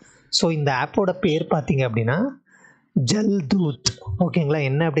தெரிஞ்சிருக்கணும். ஸோ இந்த ஆப்போட பேர் பார்த்தீங்க அப்படின்னா ஜல் தூத். ஓகேங்களா,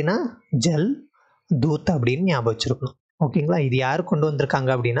 என்ன அப்படின்னா ஜல் தூத் அப்படின்னு ஞாபகம் வச்சுருக்கணும். ஓகேங்களா, இது யார் கொண்டு வந்திருக்காங்க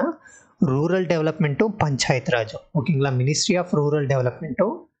அப்படின்னா ரூரல் டெவலப்மெண்ட்டும் பஞ்சாயத்து ராஜும். ஓகேங்களா, ministry of rural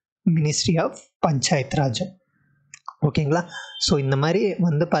டெவலப்மெண்ட்டும் ministry of panchayat ராஜும். ஓகேங்களா, ஸோ இந்த மாதிரி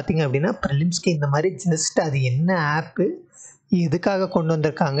வந்து பார்த்தீங்க அப்படின்னா ப்ரிலிம்ஸ்க்கு இந்த மாதிரி ஜஸ்ட் அது என்ன ஆப்பு, எதுக்காக கொண்டு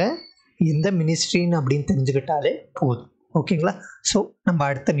வந்திருக்காங்க, எந்த மினிஸ்ட்ரின்னு அப்படின்னு தெரிஞ்சுக்கிட்டாலே போதும். ஓகேங்களா, ஸோ நம்ம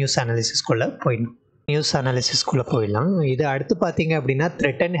அடுத்த நியூஸ் அனாலிசிஸ்குள்ளே போயிடணும். நியூஸ் அனாலிசிஸ்குள்ளே போயிடலாம். இது அடுத்து பார்த்தீங்க அப்படின்னா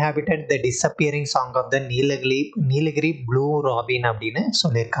threaten habitat the disappearing song of the Nilgiri blue robin அப்படின்னு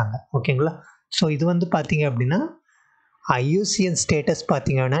சொல்லியிருக்காங்க. ஓகேங்களா. ஸோ இது வந்து பார்த்தீங்க அப்படின்னா ஐயூசிஎன் ஸ்டேட்டஸ்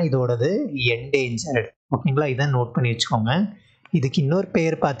பார்த்தீங்கன்னா இதோடது என்டேஞ்சர்டு. ஓகேங்களா. இதை நோட் பண்ணி வச்சுக்கோங்க. இதுக்கு இன்னொரு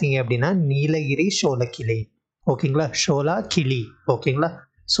பேர் பார்த்தீங்க அப்படின்னா நீலகிரி ஷோலக்கிளி. ஓகேங்களா. ஷோலா கிளி. ஓகேங்களா.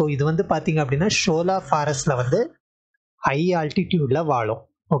 ஸோ இது வந்து பார்த்தீங்க அப்படின்னா ஷோலா ஃபாரஸ்டில் வந்து ஹை ஆல்டிடியூடில் வாழும்.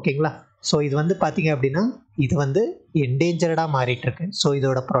 ஓகேங்களா. ஸோ இது வந்து பார்த்தீங்க அப்படின்னா இது வந்து என்டேஞ்சர்டாக மாறிட்டு இருக்கு. ஸோ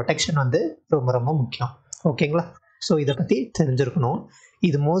இதோட ப்ரொடெக்ஷன் வந்து ரொம்ப ரொம்ப முக்கியம். ஓகேங்களா. ஸோ இதை பற்றி தெரிஞ்சிருக்கணும்.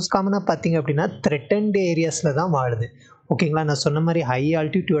 இது மோஸ்ட் காமனாக பார்த்தீங்க அப்படின்னா த்ரெட்டன்ட் ஏரியாஸில் தான் வாழுது. ஓகேங்களா. நான் சொன்ன மாதிரி ஹை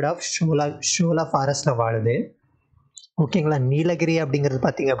ஆல்டிடியூட் ஆஃப் ஷோலா ஃபாரஸ்டில் வாழுது. ஓகேங்களா. நீலகிரி அப்படிங்கிறது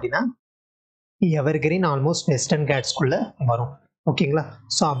பார்த்தீங்க அப்படின்னா எவர்கிரீன் ஆல்மோஸ்ட் வெஸ்டர்ன் கேட்ஸ்குள்ளே வரும். ஓகேங்களா.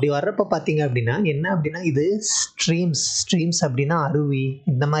 ஸோ அப்படி வர்றப்போ பார்த்தீங்க அப்படின்னா என்ன அப்படின்னா இது ஸ்ட்ரீம்ஸ் அப்படின்னா அருவி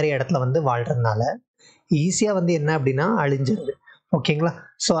இந்த மாதிரி இடத்துல வந்து வாழ்கிறதுனால ஈஸியாக வந்து என்ன அப்படின்னா அழிஞ்சிருது. ஓகேங்களா.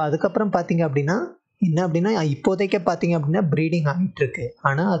 ஸோ அதுக்கப்புறம் பார்த்தீங்க அப்படின்னா என்ன அப்படின்னா இப்போதைக்கு பார்த்தீங்க அப்படின்னா ப்ரீடிங் ஆகிட்டு இருக்கு.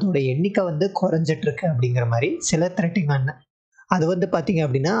 ஆனால் அதோட எண்ணிக்கை வந்து குறைஞ்சிட்டு இருக்கு அப்படிங்கிற மாதிரி சில த்ரெட்டிங் அது வந்து பார்த்தீங்க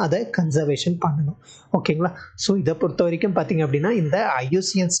அப்படின்னா அதை கன்சர்வேஷன் பண்ணணும். ஓகேங்களா. ஸோ இதை பொறுத்த வரைக்கும் பார்த்தீங்க அப்படின்னா இந்த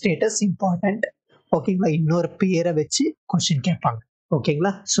ஐயூசிஎன் ஸ்டேட்டஸ் இம்பார்ட்டண்ட். ஓகேங்களா. இன்னொரு பேரை வச்சு கொஸ்டின் கேட்பாங்க.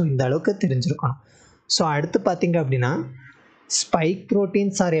 ஓகேங்களா. ஸோ இந்த அளவுக்கு தெரிஞ்சிருக்கணும். ஸோ அடுத்து பார்த்தீங்க அப்படின்னா spike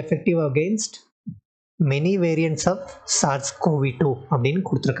proteins R effective against many variants of SARS-CoV-2 அப்படின்னு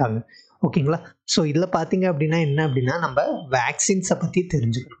கொடுத்துருக்காங்க. ஓகேங்களா. ஸோ இதில் பார்த்தீங்க அப்படின்னா என்ன அப்படின்னா நம்ம வேக்சின்ஸை பற்றி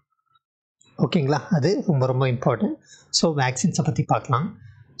தெரிஞ்சுக்கணும். ஓகேங்களா. அது ரொம்ப ரொம்ப இம்பார்ட்டன்ட். ஸோ வேக்சின்ஸை பற்றி பார்க்கலாம்.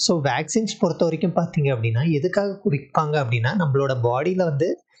 ஸோ வேக்சின்ஸ் பொறுத்த வரைக்கும் பார்த்தீங்க அப்படின்னா எதுக்காக குடிப்பாங்க அப்படின்னா நம்மளோட பாடியில் வந்து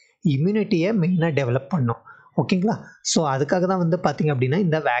இம்யூனிட்டியை மெயினாக டெவலப் பண்ணும். ஓகேங்களா. ஸோ அதுக்காக தான் வந்து பார்த்தீங்க அப்படின்னா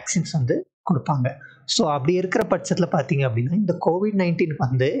இந்த வேக்சின்ஸ் வந்து கொடுப்பாங்க. ஸோ அப்படி இருக்கிற பட்சத்தில் பார்த்தீங்க அப்படின்னா இந்த COVID-19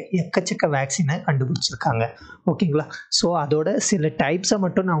 வந்து எக்கச்சக்க வேக்சினை கண்டுபிடிச்சிருக்காங்க. ஓகேங்களா. ஸோ அதோட சில டைப்ஸை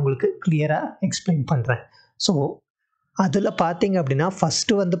மட்டும் நான் உங்களுக்கு கிளியராக எக்ஸ்பிளைன் பண்ணுறேன். ஸோ அதில் பார்த்தீங்க அப்படின்னா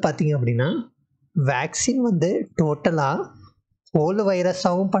ஃபஸ்ட்டு வந்து பார்த்தீங்க அப்படின்னா வேக்சின் வந்து டோட்டலாக ஹோல்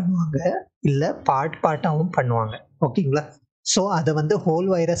வைரஸாகவும் பண்ணுவாங்க இல்லை பார்ட்டாகவும் பண்ணுவாங்க. ஓகேங்களா. ஸோ அதை வந்து ஹோல்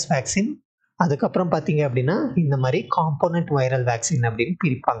வைரஸ் வேக்சின், அதுக்கப்புறம் பார்த்தீங்க அப்படின்னா இந்த மாதிரி காம்போனன்ட் வைரல் வேக்சின் அப்படின்னு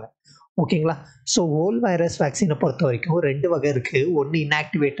பிரிப்பாங்க. ஓகேங்களா. ஸோ ஹோல் வைரஸ் வேக்சினை பொறுத்த வரைக்கும் 2 வகை இருக்குது. ஒன்று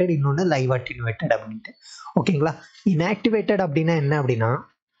இன்ஆக்டிவேட்டட், இன்னொன்று லைவ் அட்டினுவேட்டட் அப்படின்ட்டு. ஓகேங்களா. இன்ஆக்டிவேட்டட் அப்படின்னா என்ன அப்படின்னா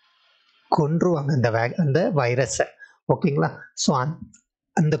கொன்றுவாங்க அந்த வைரஸை. ஓகேங்களா. ஸோ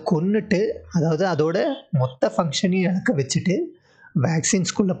அந்த கொன்னுட்டு அதாவது அதோட மொத்த ஃபங்க்ஷனையும் இழக்க வச்சுட்டு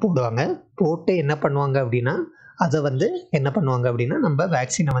வேக்சின்ஸ்குள்ளே போடுவாங்க. போட்டு என்ன பண்ணுவாங்க அப்படின்னா அதை வந்து என்ன பண்ணுவாங்க அப்படின்னா நம்ம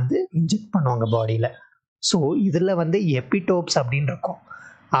வேக்சினை வந்து இன்ஜெக்ட் பண்ணுவாங்க பாடியில். ஸோ இதில் வந்து எபிடோப்ஸ் அப்படின்னு இருக்கும்.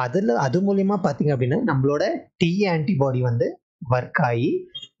 அது மூலிமா பார்த்தீங்க அப்படின்னா நம்மளோட ஆன்டிபாடி வந்து ஒர்க் ஆகி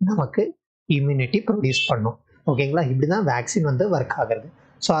நமக்கு இம்யூனிட்டி ப்ரொடியூஸ் பண்ணும். ஓகேங்களா. இப்படி தான் வேக்சின் வந்து ஒர்க் ஆகுறது.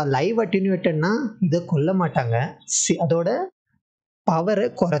 ஸோ லைவ் அட்டினுவேட்டட்னா இதை கொல்ல மாட்டாங்க, அதோட பவரை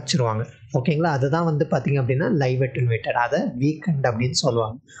குறைச்சிருவாங்க. ஓகேங்களா. அதுதான் வந்து பார்த்தீங்க அப்படின்னா லைவ் அட்டினுவேட்டட், அதை வீக்கண்ட் அப்படின்னு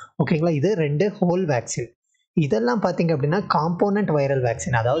சொல்லுவாங்க. ஓகேங்களா. இது 2 ஹோல் வேக்சின். இதெல்லாம் பார்த்தீங்க அப்படின்னா காம்போனன்ட் வைரல்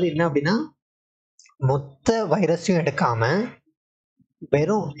வேக்சின். அதாவது என்ன அப்படின்னா மொத்த வைரஸையும் எடுக்காம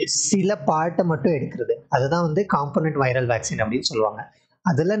வெறும் சில பார்ட்டை மட்டும் எடுக்கிறது. அதுதான் வந்து காம்போனன்ட் வைரல் வேக்சின் அப்படின்னு சொல்லுவாங்க.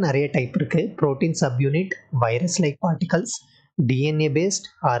 அதில் நிறைய டைப் இருக்குது. Protein subunit, virus like particles, DNA paste,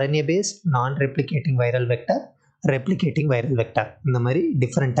 RNA paste, நான் replicating viral vector, replicating viral vector, இந்த மாதிரி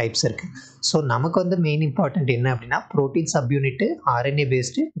டிஃப்ரெண்ட் டைப்ஸ் இருக்குது. ஸோ நமக்கு வந்து மெயின் இம்பார்ட்டன்ட் என்ன அப்படின்னா protein சப்யூனிட்டு, RNA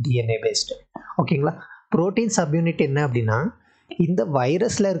based, DNA based. ஓகேங்களா. ப்ரோட்டீன் சப்யூனிட் என்ன அப்படின்னா இந்த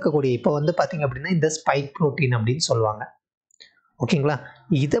வைரஸில் இருக்கக்கூடிய இப்போ வந்து பார்த்தீங்க அப்படின்னா இந்த ஸ்பைக் ப்ரோட்டீன் அப்படின்னு சொல்லுவாங்க. ஓகேங்களா.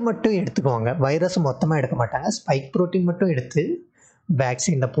 இதை மட்டும் எடுத்துக்குவாங்க. வைரஸ் மொத்தமாக எடுக்க மாட்டாங்க. ஸ்பைக் ப்ரோட்டீன் மட்டும் எடுத்து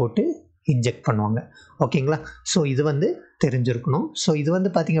வேக்சினில் போட்டு இன்ஜெக்ட் பண்ணுவாங்க. ஓகேங்களா. ஸோ இது வந்து தெரிஞ்சிருக்கணும். ஸோ இது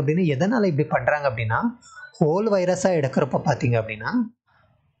வந்து பார்த்தீங்க அப்படின்னா எதனால் இப்படி பண்ணுறாங்க அப்படின்னா ஹோல் வைரஸாக எடுக்கிறப்ப பார்த்தீங்க அப்படின்னா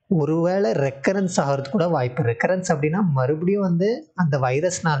ஒருவேளை ரெக்கரன்ஸ் ஆகிறது கூட வாய்ப்பு. ரெக்கரன்ஸ் அப்படின்னா மறுபடியும் வந்து அந்த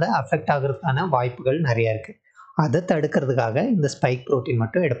வைரஸ்னால அஃபெக்ட் ஆகிறதுக்கான வாய்ப்புகள் நிறையா இருக்குது. அதை தடுக்கிறதுக்காக இந்த ஸ்பைக் ப்ரோட்டீன்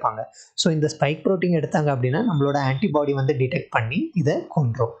மட்டும் எடுப்பாங்க. ஸோ இந்த ஸ்பைக் ப்ரோட்டீன் எடுத்தாங்க அப்படின்னா நம்மளோட ஆன்டிபாடி வந்து டிடெக்ட் பண்ணி இதை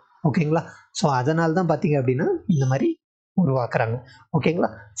கொன்றும். ஓகேங்களா. ஸோ அதனால தான் பார்த்தீங்க அப்படின்னா இந்த மாதிரி உருவாக்குறாங்க. ஓகேங்களா.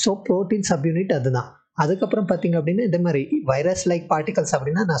 ஸோ ப்ரோட்டீன் சப்யூனிட் அதுதான். அதுக்கப்புறம் பார்த்தீங்க அப்படின்னா இந்த மாதிரி வைரஸ் லைக் பார்ட்டிகல்ஸ்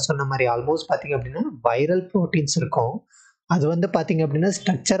அப்படின்னா நான் சொன்ன மாதிரி ஆல்மோஸ்ட் பார்த்தீங்க அப்படின்னா வைரல் ப்ரோட்டீன்ஸ் இருக்கும். அது வந்து பார்த்தீங்க அப்படின்னா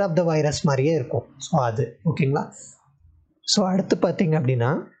ஸ்ட்ரக்சர் ஆஃப் த வைரஸ் மாதிரியே இருக்கும். ஸோ அது ஓகேங்களா. ஸோ அடுத்து பார்த்தீங்க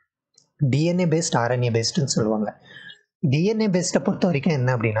அப்படின்னா DNA பேஸ்ட், RNA பேஸ்டுன்னு சொல்லுவாங்க. DNA பேஸ்ட்டை பொறுத்த வரைக்கும் என்ன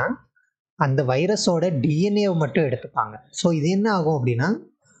அப்படின்னா அந்த வைரஸோட டிஎன்ஏவை மட்டும் எடுத்துப்பாங்க. ஸோ இது என்ன ஆகும் அப்படின்னா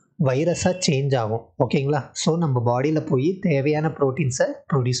வைரஸாக சேஞ்ச் ஆகும். ஓகேங்களா. ஸோ நம்ம பாடியில் போய் தேவையான ப்ரோட்டீன்ஸை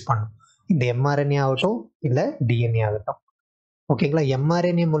ப்ரொடியூஸ் பண்ணும். இந்த mRNA ஆகட்டும் இல்லை டிஎன்ஏ ஆகட்டும். ஓகேங்களா,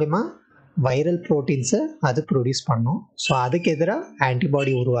 mRNA மூலிமா வைரல் ப்ரோட்டீன்ஸை அது ப்ரொடியூஸ் பண்ணும். ஸோ அதுக்கு எதிராக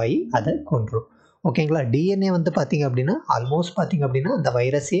ஆன்டிபாடி உருவாகி அதை கொன்றும். ஓகேங்களா, டிஎன்ஏ வந்து பார்த்திங்க அப்படின்னா ஆல்மோஸ்ட் பார்த்திங்க அப்படின்னா அந்த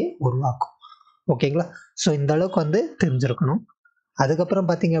வைரஸையே உருவாக்கும். ஓகேங்களா, ஸோ இந்த அளவுக்கு வந்து தெரிஞ்சிருக்கணும். அதுக்கப்புறம்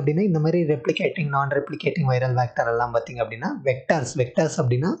பார்த்திங்க அப்படின்னா இந்த மாதிரி ரெப்ளிகேட்டிங் நான் ரெப்ளிகேட்டிங் வைரல் வேக்டர் எல்லாம் பார்த்திங்க அப்படின்னா வெக்டார்ஸ்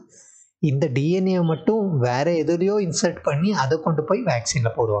அப்படின்னா இந்த டிஎன்ஏ மட்டும் வேறு எதுலையோ இன்சர்ட் பண்ணி அதை கொண்டு போய்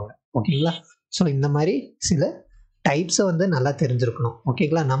வேக்சினில் போடுவாங்க. ஓகேங்களா, ஸோ இந்த மாதிரி சில டைப்ஸை வந்து நல்லா தெரிஞ்சிருக்கணும்.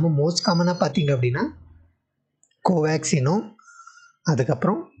 ஓகேங்களா, நம்ம மோஸ்ட் காமனாக பார்த்திங்க அப்படின்னா கோவேக்சினும்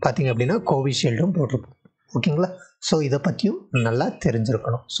அதுக்கப்புறம் பார்த்திங்க அப்படின்னா கோவிஷீல்டும் போட்டிருப்போம். ஓகேங்களா, ஸோ இதை பற்றியும் நல்லா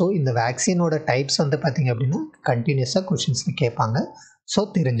தெரிஞ்சிருக்கணும். ஸோ இந்த வேக்சினோட டைப்ஸ் வந்து பார்த்திங்க அப்படின்னா கண்டினியூஸாக கொஷின்ஸில் கேட்பாங்க. ஸோ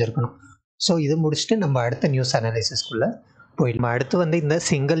தெரிஞ்சிருக்கணும். ஸோ இது முடிச்சுட்டு நம்ம அடுத்த நியூஸ் அனாலிசிஸ்குள்ளே போயிடலாம். அடுத்து வந்து இந்த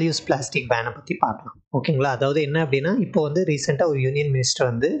சிங்கிள் யூஸ் பிளாஸ்டிக் பேனை பற்றி பார்க்கலாம். ஓகேங்களா, அதாவது என்ன அப்படின்னா இப்போ வந்து ரீசெண்டாக ஒரு யூனியன் மினிஸ்டர்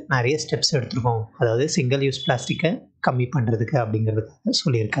வந்து நிறைய ஸ்டெப்ஸ் எடுத்துருக்கோம், அதாவது சிங்கிள் யூஸ் பிளாஸ்டிக்கை கம்மி பண்ணுறதுக்கு அப்படிங்கிறதுக்காக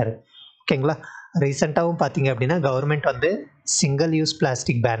சொல்லியிருக்காரு. ஓகேங்களா, ரீசெண்டாகவும் பார்த்தீங்க அப்படின்னா கவர்மெண்ட் வந்து சிங்கிள் யூஸ்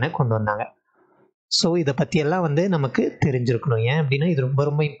பிளாஸ்டிக் பேனை கொண்டு வந்தாங்க. ஸோ இதை பற்றியெல்லாம் வந்து நமக்கு தெரிஞ்சிருக்கணும். ஏன் அப்படின்னா இது ரொம்ப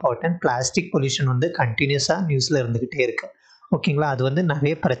ரொம்ப இம்பார்ட்டன்ட். பிளாஸ்டிக் பொல்யூஷன் வந்து கண்டினியூஸாக நியூஸில் இருந்துக்கிட்டே இருக்குது. ஓகேங்களா, அது வந்து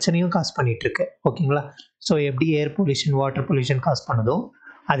நிறைய பிரச்சனையும் காஸ் பண்ணிகிட்ருக்கு. ஓகேங்களா, ஸோ எப்படி air pollution water pollution cos பண்ணுதோ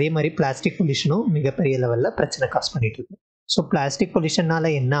அதே மாதிரி பிளாஸ்டிக் பொல்யூஷனும் மிகப்பெரிய லெவலில் பிரச்சனை காஸ் பண்ணிகிட்ருக்கு. ஸோ பிளாஸ்டிக் பொல்யூஷனால்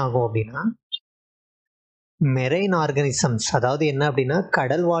என்ன ஆகும் அப்படின்னா மெரைன் ஆர்கானிசம்ஸ், அதாவது என்ன அப்படின்னா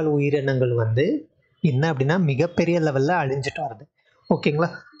கடல் வாழ் உயிரினங்கள் வந்து என்ன அப்படின்னா மிகப்பெரிய லெவலில் அழிஞ்சிட்டு வருது.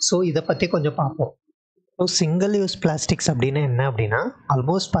 ஓகேங்களா, ஸோ இதை பற்றி கொஞ்சம் பார்ப்போம். ஸோ சிங்கிள் யூஸ் பிளாஸ்டிக்ஸ் அப்படின்னா என்ன அப்படின்னா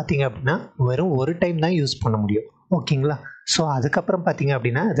ஆல்மோஸ்ட் பார்த்தீங்க அப்படின்னா வெறும் ஒரு டைம் தான் யூஸ் பண்ண முடியும். ஓகேங்களா, ஸோ அதுக்கப்புறம் பார்த்தீங்க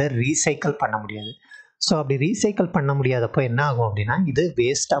அப்படின்னா அதை ரீசைக்கிள் பண்ண முடியாது. ஸோ அப்படி ரீசைக்கிள் பண்ண முடியாதப்போ என்ன ஆகும் அப்படின்னா இது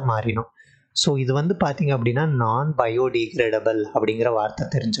வேஸ்ட்டாக மாறிடும். ஸோ இது வந்து பார்த்தீங்க அப்படின்னா நான் பயோடிகிரேடபிள் அப்படிங்கிற வார்த்தை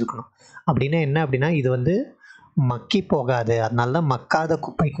தெரிஞ்சுருக்கணும். அப்படின்னா என்ன அப்படின்னா இது வந்து மக்கி போகாது, அதனால தான் மக்காத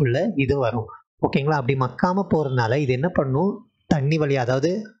குப்பைக்குள்ளே இது வரும். ஓகேங்களா, அப்படி மக்காமல் போகிறதுனால இது என்ன பண்ணும் தண்ணி வழியாக,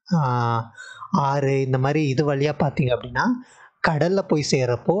 அதாவது ஆறு இந்த மாதிரி இது வழியாக பார்த்தீங்க அப்படின்னா கடலில் போய்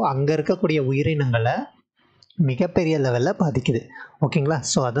சேர்றப்போ அங்கே இருக்கக்கூடிய உயிரினங்களை மிகப்பெரிய லெவலில் பாதிக்குது. ஓகேங்களா,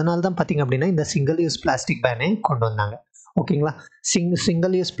 ஸோ அதனால தான் பார்த்தீங்க அப்படின்னா இந்த சிங்கிள் யூஸ் பிளாஸ்டிக் பேனே கொண்டு வந்தாங்க. ஓகேங்களா,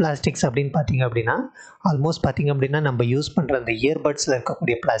 சிங்கிள் யூஸ் பிளாஸ்டிக்ஸ் அப்படின்னு பார்த்தீங்க அப்படின்னா ஆல்மோஸ்ட் பார்த்தீங்க அப்படின்னா நம்ம யூஸ் பண்ணுற அந்த இயர்பட்ஸில்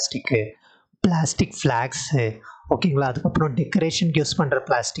இருக்கக்கூடிய பிளாஸ்டிக் ஃப்ளாக்ஸு, ஓகேங்களா, அதுக்கப்புறம் டெக்கரேஷனுக்கு யூஸ் பண்ணுற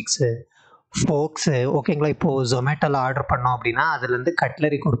பிளாஸ்டிக்ஸு, ஃபோக்ஸு. ஓகேங்களா, இப்போது ஜொமேட்டோவில் ஆர்டர் பண்ணோம் அப்படின்னா அதுலேருந்து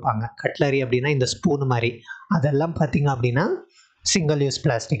கட்லரி கொடுப்பாங்க. கட்லரி அப்படின்னா இந்த ஸ்பூன் மாதிரி, அதெல்லாம் பார்த்தீங்க அப்படின்னா சிங்கிள் யூஸ்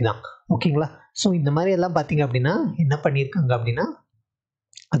பிளாஸ்டிக் தான். ஓகேங்களா, ஸோ இந்த மாதிரி எல்லாம் பார்த்தீங்க அப்படின்னா என்ன பண்ணியிருக்காங்க அப்படின்னா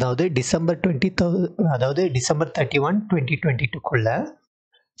அதாவது டிசம்பர் 31, 2022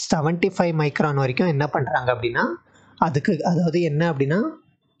 75 மைக்ரான் வரைக்கும் என்ன பண்ணுறாங்க அப்படின்னா அதுக்கு அதாவது என்ன அப்படின்னா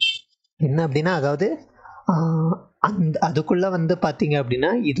அதாவது அதுக்குள்ளே வந்து பார்த்தீங்க அப்படின்னா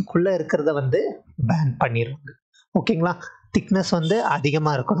இதுக்குள்ளே இருக்கிறத வந்து பேன் பண்ணிடுவாங்க. ஓகேங்களா, திக்னஸ் வந்து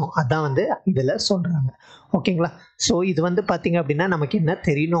அதிகமாக இருக்கணும், அதான் வந்து இதில் சொல்கிறாங்க. ஓகேங்களா, ஸோ இது வந்து பார்த்தீங்க அப்படின்னா நமக்கு என்ன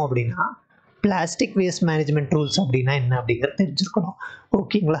தெரியணும் அப்படின்னா பிளாஸ்டிக் வேஸ்ட் மேனேஜ்மெண்ட் ரூல்ஸ் அப்படின்னா என்ன அப்படிங்கிறது தெரிஞ்சிருக்கணும்.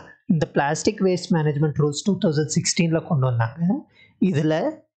 ஓகேங்களா, இந்த பிளாஸ்டிக் வேஸ்ட் மேனேஜ்மெண்ட் ரூல்ஸ் 2016 கொண்டு வந்தாங்க. இதில்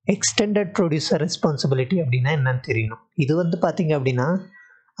எக்ஸ்டெண்டட் ப்ரொடியூசர் ரெஸ்பான்சிபிலிட்டி அப்படின்னா என்னன்னு தெரியணும். இது வந்து பார்த்தீங்க அப்படின்னா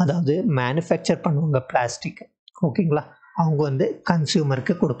அதாவது மேனுஃபேக்சர் பண்ணுவாங்க பிளாஸ்டிக். ஓகேங்களா, அவங்க வந்து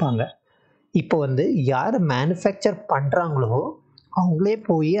கன்சியூமருக்கு கொடுப்பாங்க. இப்போ வந்து யார் மேனுஃபேக்சர் பண்ணுறாங்களோ அவங்களே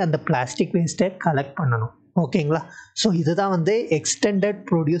போய் அந்த பிளாஸ்டிக் வேஸ்ட்டை கலெக்ட் பண்ணணும். ஓகேங்களா, ஸோ இதுதான் வந்து எக்ஸ்டெண்டட்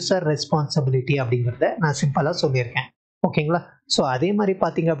ப்ரொடியூசர் ரெஸ்பான்சிபிலிட்டி அப்படிங்கிறத நான் சிம்பிளாக சொல்லியிருக்கேன். ஓகேங்களா, ஸோ அதே மாதிரி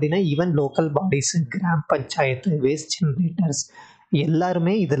பார்த்தீங்க அப்படின்னா even local bodies, gram panchayat, waste generators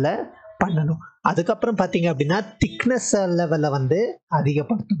எல்லாருமே இதில் பண்ணணும். அதுக்கப்புறம் பார்த்தீங்க அப்படின்னா திக்னஸ் லெவலில் வந்து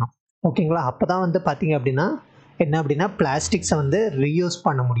அதிகப்படுத்தணும். ஓகேங்களா, அப்போ தான் வந்து பார்த்தீங்க அப்படின்னா என்ன அப்படின்னா பிளாஸ்டிக்ஸை வந்து ரீயூஸ்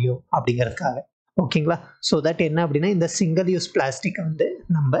பண்ண முடியும் அப்படிங்கிறதுக்காக. ஓகேங்களா, ஸோ தட் என்ன அப்படின்னா இந்த சிங்கிள் யூஸ் பிளாஸ்டிக்கை வந்து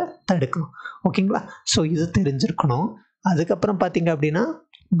நம்ம தடுக்கணும். ஓகேங்களா, ஸோ இது தெரிஞ்சிருக்கணும். அதுக்கப்புறம் பார்த்தீங்க அப்படின்னா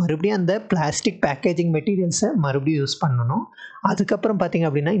மறுபடியும் அந்த பிளாஸ்டிக் பேக்கேஜிங் மெட்டீரியல்ஸை மறுபடியும் யூஸ் பண்ணணும். அதுக்கப்புறம் பார்த்தீங்க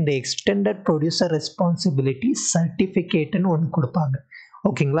அப்படின்னா இந்த எக்ஸ்டெண்டட் ப்ரொடியூசர் ரெஸ்பான்சிபிலிட்டி சர்டிஃபிகேட்டுன்னு ஒன்று கொடுப்பாங்க.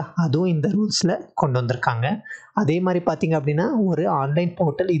 ஓகேங்களா, அதுவும் இந்த ரூல்ஸில் கொண்டு வந்திருக்காங்க. அதே மாதிரி பார்த்தீங்க அப்படின்னா ஒரு ஆன்லைன்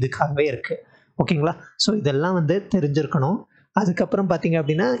போர்ட்டல் இதுக்காகவே இருக்குது. ஓகேங்களா, ஸோ இதெல்லாம் வந்து தெரிஞ்சிருக்கணும். அதுக்கப்புறம் பார்த்தீங்க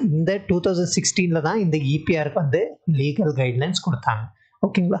அப்படின்னா இந்த 2016 தான் இந்த இபிஆருக்கு வந்து லீகல் கைட்லைன்ஸ் கொடுத்தாங்க.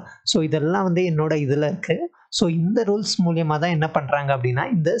 ஓகேங்களா, ஸோ இதெல்லாம் வந்து என்னோட இதில் இருக்குது. ஸோ இந்த ரூல்ஸ் மூலியமாக தான் என்ன பண்ணுறாங்க அப்படின்னா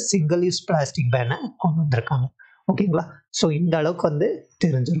இந்த சிங்கிள் யூஸ் பிளாஸ்டிக் பேனை கொண்டு வந்திருக்காங்க. ஓகேங்களா, ஸோ இந்த அளவுக்கு வந்து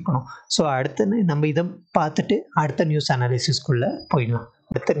தெரிஞ்சிருக்கணும். ஸோ அடுத்து நம்ம இதை பார்த்துட்டு அடுத்த நியூஸ் அனாலிசிஸ்குள்ளே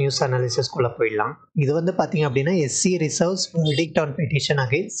போயிடலாம். இது வந்து பார்த்தீங்க அப்படின்னா SC reserves verdict on petition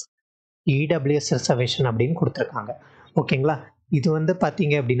against EWS reservation அப்படின்னு கொடுத்துருக்காங்க. ஓகேங்களா, இது வந்து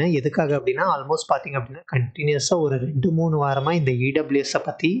பார்த்தீங்க அப்படின்னா எதுக்காக அப்படின்னா ஆல்மோஸ்ட் பார்த்தீங்க அப்படின்னா கண்டினியூஸாக ஒரு 2-3 வாரமாக இந்த இடபிள்யூஎஸை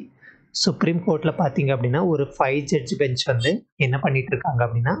பற்றி சுப்ரீம் கோர்ட்டில் பார்த்தீங்க அப்படின்னா ஒரு 5 ஜட்ஜ் பெஞ்ச் வந்து என்ன பண்ணிட்டு இருக்காங்க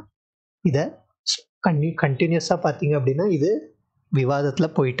அப்படின்னா இதை கண்டினியூஸாக பார்த்தீங்க அப்படின்னா இது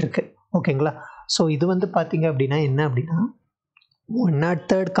விவாதத்தில் போயிட்டுருக்கு. ஓகேங்களா, ஸோ இது வந்து பார்த்தீங்க அப்படின்னா என்ன அப்படின்னா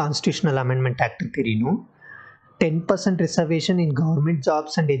 103rd கான்ஸ்டியூஷனல் அமெண்ட்மெண்ட் ஆக்ட் தெரியணும். 10% reservation in government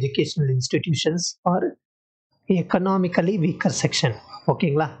jobs and educational institutions R economically weaker section.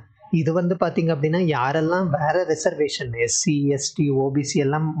 ஓகேங்களா, இது வந்து பார்த்தீங்க அப்படின்னா யாரெல்லாம் வேற ரிசர்வேஷன் எஸ்சி எஸ்டி ஓபிசி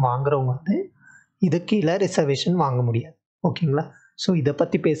எல்லாம் வாங்குறவங்க வந்து இது கீழே ரிசர்வேஷன் வாங்க முடியாது. ஓகேங்களா, ஸோ இதை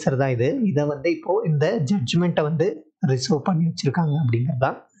பற்றி பேசுகிறதா இதை வந்து இப்போது இந்த ஜட்ஜ்மெண்ட்டை வந்து ரிசர்வ் பண்ணி வச்சுருக்காங்க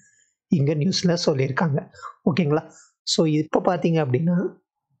அப்படிங்கிறதா இங்கே நியூஸில் சொல்லியிருக்காங்க. ஓகேங்களா, ஸோ இப்போ பார்த்தீங்க அப்படின்னா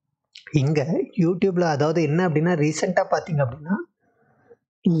இங்கே யூடியூப்பில் அதாவது என்ன அப்படின்னா ரீசெண்டாக பார்த்தீங்க அப்படின்னா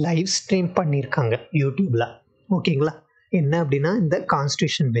லைவ் ஸ்ட்ரீம் பண்ணியிருக்காங்க யூடியூப்பில். ஓகேங்களா, என்ன அப்படின்னா இந்த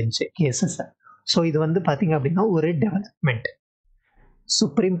கான்ஸ்டியூஷன் பெஞ்சு கேசஸை. ஸோ இது வந்து பார்த்தீங்க அப்படின்னா ஒரு டெவலப்மெண்ட்.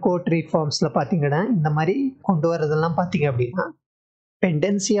 சுப்ரீம் கோர்ட் ரீஃபார்ம்ஸில் பார்த்தீங்கன்னா இந்த மாதிரி கொண்டு வரதெல்லாம் பார்த்தீங்க அப்படின்னா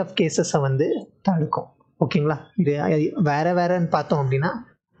பெண்டன்சி ஆஃப் கேசஸை வந்து தடுக்கும். ஓகேங்களா, இது வேறன்னு பார்த்தோம் அப்படின்னா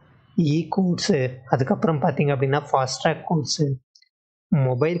இ கோர்ட்ஸு, அதுக்கப்புறம் பார்த்தீங்க அப்படின்னா fast track courts,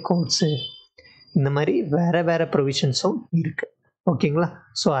 mobile courts, இந்த மாதிரி வேறு ப்ரொவிஷன்ஸும் இருக்குது. ஓகேங்களா,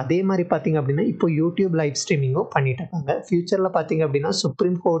 ஸோ அதே மாதிரி பார்த்தீங்க அப்படின்னா இப்போ யூடியூப் லைவ் ஸ்ட்ரீமிங்கும் பண்ணிட்டு இருக்காங்க. ஃப்யூச்சரில் பார்த்தீங்க அப்படின்னா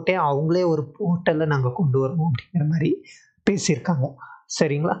சுப்ரீம் கோர்ட்டே அவங்களே ஒரு போர்ட்டலில் நாங்கள் கொண்டு வருவோம் அப்படிங்கிற மாதிரி பேசியிருக்காங்க.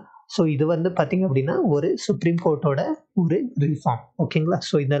 சரிங்களா, ஸோ இது வந்து பார்த்தீங்க அப்படின்னா ஒரு சுப்ரீம் கோர்ட்டோட ஒரு ரீஃபார்ம். ஓகேங்களா,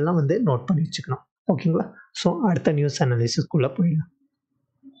 ஸோ இதெல்லாம் வந்து நோட் பண்ணி வச்சுக்கணும். ஓகேங்களா, ஸோ அடுத்த நியூஸ் அனாலிசிஸ்க்குள்ளே போயிடலாம்.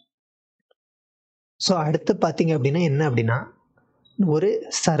 ஸோ அடுத்து பார்த்தீங்க அப்படின்னா என்ன அப்படின்னா ஒரு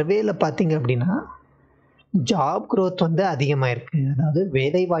சர்வேல பார்த்தீங்க அப்படின்னா ஜாப் க்ரோத் வந்து அதிகமாக இருக்குது, அதாவது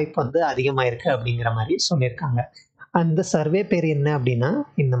வேலை வாய்ப்பு வந்து அதிகமாக இருக்குது அப்படிங்கிற மாதிரி சொல்லியிருக்காங்க. அந்த சர்வே பேர் என்ன அப்படின்னா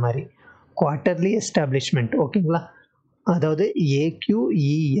இந்த மாதிரி குவார்ட்டர்லி எஸ்டாப்ளிஷ்மெண்ட். ஓகேங்களா, அதாவது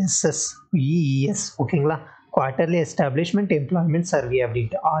AQESS EES. ஓகேங்களா, குவார்ட்டர்லி எஸ்டாப்ளிஷ்மெண்ட் எம்ப்ளாய்மெண்ட் சர்வே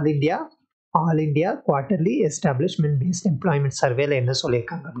அப்படின்ட்டு all India quarterly establishment paste employment சர்வேல என்ன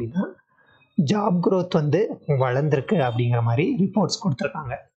சொல்லியிருக்காங்க அப்படின்னா ஜாப் க்ரோத் வந்து வளர்ந்துருக்கு அப்படிங்கிற மாதிரி ரிப்போர்ட்ஸ்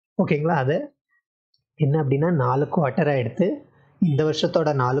கொடுத்துருக்காங்க. ஓகேங்களா, அதை என்ன அப்படின்னா 4 குவார்ட்டராக எடுத்து இந்த வருஷத்தோட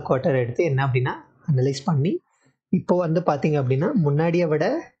 4 குவார்ட்டரை எடுத்து என்ன அப்படின்னா அனலைஸ் பண்ணி இப்போ வந்து பார்த்தீங்க அப்படின்னா முன்னாடியை விட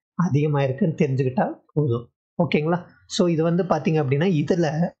அதிகமாக இருக்குன்னு தெரிஞ்சுக்கிட்டா போதும். ஓகேங்களா, ஸோ இது வந்து பார்த்தீங்க அப்படின்னா இதில்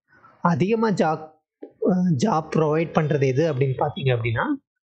அதிகமாக ஜாப் ப்ரொவைட் பண்ணுறது எது அப்படின்னு பார்த்தீங்க அப்படின்னா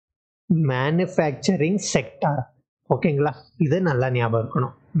மேனுஃபேக்சரிங் செக்டார். ஓகேங்களா, இது நல்லா ஞாபகம்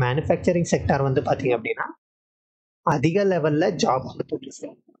இருக்கணும். மேனுஃபேக்சரிங் செக்டார் வந்து பார்த்தீங்க அப்படின்னா அதிக லெவலில் ஜாப் கொடுத்துருக்கு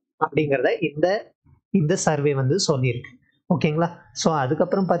அப்படிங்கிறத இந்த சர்வே வந்து சொல்லியிருக்கு. ஓகேங்களா, ஸோ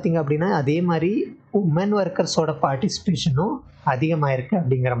அதுக்கப்புறம் பார்த்தீங்க அப்படின்னா அதே மாதிரி உமன் ஒர்க்கர்ஸோட பார்ட்டிசிபேஷனும் அதிகமாக இருக்குது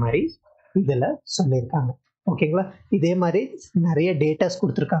அப்படிங்கிற மாதிரி இதில் சொல்லியிருக்காங்க. ஓகேங்களா, இதே மாதிரி நிறைய டேட்டாஸ்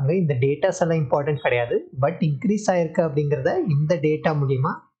கொடுத்துருக்காங்க. இந்த டேட்டாஸ் எல்லாம் இம்பார்ட்டன்ட் கிடையாது, பட் இன்க்ரீஸ் ஆகிருக்கு அப்படிங்கிறத இந்த டேட்டா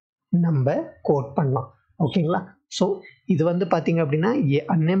மூலிமா நம்ம கோட் பண்ணலாம். ஓகேங்களா, ஸோ இது வந்து பார்த்தீங்க அப்படின்னா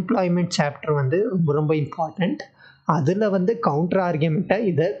அன்எம்ப்ளாய்மெண்ட் சாப்டர் வந்து ரொம்ப ரொம்ப இம்பார்ட்டண்ட். அதில் வந்து கவுண்டர் ஆர்கியூமெண்ட்டாக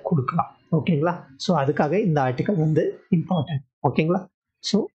இதை கொடுக்கலாம். ஓகேங்களா, ஸோ அதுக்காக இந்த ஆர்டிக்கல் வந்து இம்பார்ட்டன்ட். ஓகேங்களா,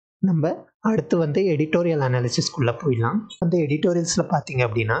 ஸோ நம்ம அடுத்து வந்து எடிட்டோரியல் அனாலிசிஸ்க்குள்ளே போயிடலாம். அந்த எடிட்டோரியல்ஸில் பார்த்தீங்க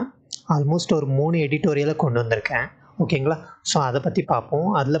அப்படின்னா ஆல்மோஸ்ட் ஒரு 3 எடிட்டோரியலை கொண்டு வந்திருக்கேன். ஓகேங்களா, ஸோ அதை பற்றி பார்ப்போம்.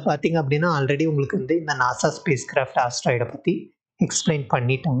 அதில் பார்த்தீங்க அப்படின்னா ஆல்ரெடி உங்களுக்கு வந்து இந்த நாசா ஸ்பேஸ் கிராஃப்ட் ஆஸ்ட்ராய்டை பற்றி எக்ஸ்பிளைன்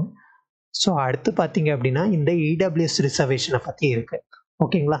பண்ணிட்டாங்க. ஸோ அடுத்து பார்த்தீங்க அப்படின்னா இந்த இடபிள்யூஎஸ் ரிசர்வேஷனை பற்றி இருக்குது.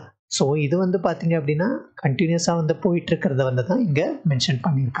 ஓகேங்களா, ஸோ இது வந்து பார்த்தீங்க அப்படின்னா கண்டினியூஸாக வந்து போயிட்டுருக்கிறத வந்து தான் இங்கே மென்ஷன்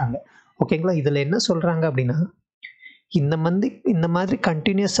பண்ணியிருக்காங்க. ஓகேங்களா, இதில் என்ன சொல்கிறாங்க அப்படின்னா இந்த மாதிரி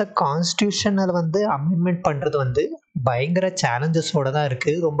கண்டினியூஸாக கான்ஸ்டியூஷனில் வந்து அமெண்ட்மெண்ட் பண்ணுறது வந்து பயங்கர சேலஞ்சஸோடு தான்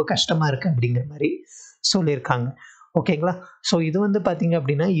இருக்குது, ரொம்ப கஷ்டமாக இருக்குது அப்படிங்கிற மாதிரி சொல்லியிருக்காங்க. ஓகேங்களா, ஸோ இது வந்து பார்த்தீங்க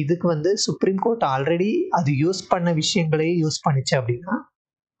அப்படின்னா இதுக்கு வந்து சுப்ரீம் கோர்ட் ஆல்ரெடி அது யூஸ் பண்ண விஷயங்களையே யூஸ் பண்ணிச்சு அப்படின்னா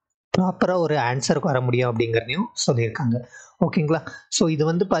ப்ராப்பராக ஒரு ஆன்சருக்கு வர முடியும் அப்படிங்கிறதையும் சொல்லியிருக்காங்க. ஓகேங்களா, ஸோ இது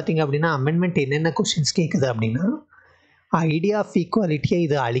வந்து பார்த்தீங்க அப்படின்னா அமெண்ட்மெண்ட் என்னென்ன கொஷின்ஸ் கேட்குது அப்படின்னா ஐடியா ஆஃப் ஈக்குவாலிட்டியை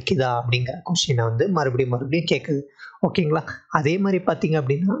இது அழிக்குதா அப்படிங்கிற கொஷினை வந்து மறுபடியும் கேட்குது. ஓகேங்களா, அதே மாதிரி பார்த்தீங்க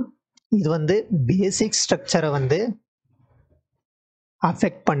அப்படின்னா இது வந்து பேசிக் ஸ்ட்ரக்சரை வந்து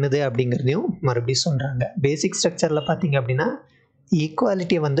அஃபெக்ட் பண்ணுது அப்படிங்கிறதையும் மறுபடியும் சொல்கிறாங்க. பேசிக் ஸ்ட்ரக்சரில் பார்த்தீங்க அப்படின்னா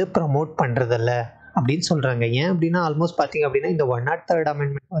ஈக்குவாலிட்டியை வந்து ப்ரமோட் பண்ணுறதில்ல அப்படின்னு சொல்கிறாங்க. ஏன் அப்படின்னா ஆல்மோஸ்ட் பார்த்தீங்க அப்படின்னா இந்த 103rd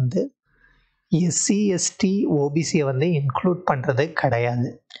அமெண்ட்மெண்ட் வந்து எஸ்சி எஸ்டி ஓபிசியை வந்து இன்க்ளூட் பண்ணுறது கிடையாது.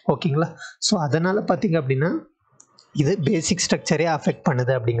 ஓகேங்களா, ஸோ அதனால் பார்த்தீங்க அப்படின்னா இது பேசிக் ஸ்ட்ரக்சரே அஃபெக்ட்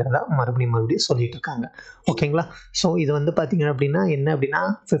பண்ணுது அப்படிங்கிறத மறுபடியும் சொல்லிட்டு இருக்காங்க. ஓகேங்களா? ஸோ இது வந்து பார்த்தீங்க அப்படின்னா என்ன அப்படின்னா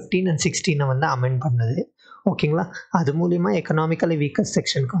 15 and 16 வந்து அமெண்ட் பண்ணுது. ஓகேங்களா? அது மூலிமா எக்கனாமிக்கலி வீக்கர்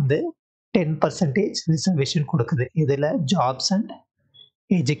செக்ஷனுக்கு வந்து 10% ரிசர்வேஷன் கொடுக்குது. இதில் ஜாப்ஸ் அண்ட்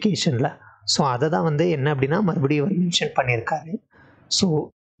எஜுகேஷனில். ஸோ அதை தான் வந்து என்ன அப்படின்னா மறுபடியும் மென்ஷன் பண்ணியிருக்காரு. ஸோ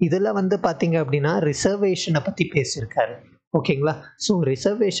இதில் வந்து பார்த்தீங்க அப்படின்னா ரிசர்வேஷனை பற்றி பேசியிருக்காரு. ஓகேங்களா? ஸோ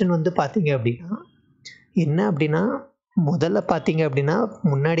ரிசர்வேஷன் வந்து பார்த்தீங்க அப்படின்னா என்ன அப்படின்னா முதல்ல பார்த்தீங்க அப்படின்னா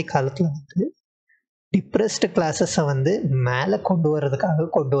முன்னாடி காலத்தில் வந்து டிப்ரெஸ்டு கிளாஸஸை வந்து மேலே கொண்டு வர்றதுக்காக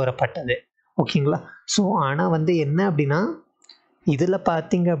கொண்டு வரப்பட்டது. ஓகேங்களா? ஸோ ஆனால் வந்து என்ன அப்படின்னா இதில்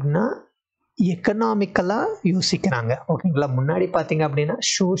பார்த்தீங்க அப்படின்னா எக்கனாமிக்கலாக யோசிக்கிறாங்க. ஓகேங்களா? முன்னாடி பார்த்தீங்க அப்படின்னா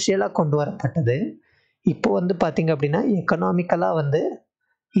சோஷியலாக கொண்டு வரப்பட்டது. இப்போ வந்து பார்த்தீங்க அப்படின்னா எக்கனாமிக்கலாக வந்து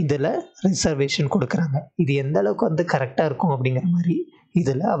இதில் ரிசர்வேஷன் கொடுக்குறாங்க. இது எந்த அளவுக்கு வந்து கரெக்டாக இருக்கும் அப்படிங்கிற மாதிரி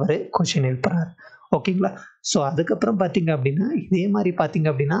இதில் அவர் கொஷின் எழுப்புறாரு. ஓகேங்களா? ஸோ அதுக்கப்புறம் பார்த்தீங்க அப்படின்னா இதே மாதிரி பார்த்தீங்க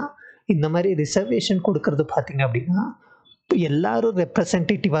அப்படின்னா இந்த மாதிரி ரிசர்வேஷன் கொடுக்கறது பார்த்தீங்க அப்படின்னா எல்லாரும்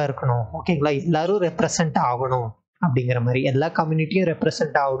ரெப்ரசன்டேட்டிவாக இருக்கணும். ஓகேங்களா? எல்லாரும் ரெப்ரசன்ட் ஆகணும் அப்படிங்கிற மாதிரி எல்லா கம்யூனிட்டியும்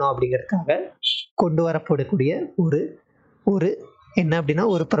ரெப்ரசன்ட் ஆகணும் அப்படிங்கிறதுக்காக கொண்டு வரப்படக்கூடிய ஒரு ஒரு என்ன அப்படின்னா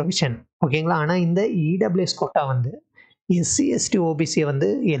ஒரு ப்ரொவிஷன். ஓகேங்களா? ஆனால் இந்த இடபிள்யூஎஸ் கோட்டா வந்து எஸ்சி எஸ்டி ஓபிசியை வந்து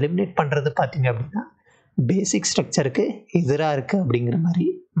எலிமினேட் பண்ணுறது பார்த்தீங்க அப்படின்னா பேசிக் ஸ்ட்ரக்சருக்கு எதிராக இருக்குது அப்படிங்கிற மாதிரி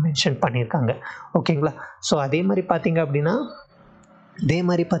மென்ஷன் பண்ணியிருக்காங்க. ஓகேங்களா? ஸோ அதே மாதிரி பார்த்தீங்க அப்படின்னா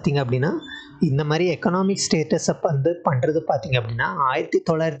இந்த மாதிரி எக்கனாமிக் ஸ்டேட்டஸை வந்து பண்ணுறது பார்த்தீங்க அப்படின்னா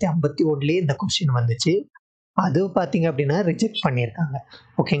 1951 இந்த கொஸ்டின் வந்துச்சு. அது பார்த்தீங்க அப்படின்னா ரிஜெக்ட் பண்ணியிருக்காங்க.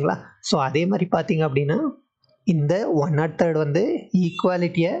 ஓகேங்களா? ஸோ அதே மாதிரி பார்த்தீங்க அப்படின்னா இந்த 103 வந்து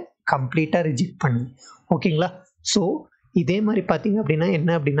ஈக்குவாலிட்டியை கம்ப்ளீட்டாக ரிஜெக்ட் பண்ணுது. ஓகேங்களா? ஸோ இதே மாதிரி பார்த்தீங்க அப்படின்னா என்ன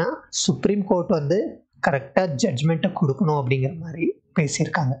அப்படின்னா சுப்ரீம் கோர்ட் வந்து கரெக்டாக ஜட்ஜ்மெண்ட்டை கொடுக்கணும் அப்படிங்கிற மாதிரி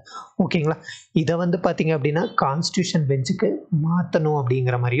பேசியிருக்காங்க. ஓகேங்களா? இதை வந்து பார்த்தீங்க அப்படின்னா கான்ஸ்டியூஷன் பெஞ்சுக்கு மாற்றணும்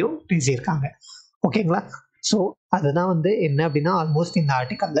அப்படிங்கிற மாதிரியும் பேசியிருக்காங்க. ஓகேங்களா? ஸோ அதுதான் வந்து என்ன அப்படின்னா ஆல்மோஸ்ட் இந்த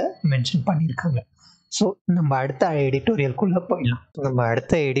ஆர்டிக்கலில் மென்ஷன் பண்ணியிருக்காங்க. ஸோ நம்ம அடுத்த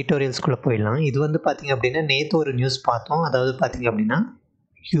எடிட்டோரியல்ஸ்குள்ளே போயிடலாம். இது வந்து பார்த்தீங்க அப்படின்னா நேற்று ஒரு நியூஸ் பார்த்தோம். அதாவது பார்த்தீங்க அப்படின்னா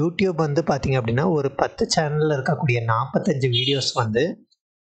யூடியூப் வந்து பார்த்தீங்க அப்படின்னா ஒரு 10 சேனலில் இருக்கக்கூடிய 45 வீடியோஸ் வந்து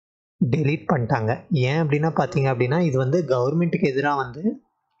டெலீட் பண்ணிட்டாங்க. ஏன் அப்படின்னா பார்த்தீங்க அப்படின்னா இது வந்து கவர்மெண்ட்டுக்கு எதிராக வந்து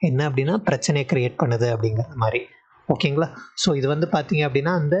என்ன அப்படின்னா பிரச்சனையை க்ரியேட் பண்ணுது அப்படிங்கிற மாதிரி. ஓகேங்களா? ஸோ இது வந்து பார்த்தீங்க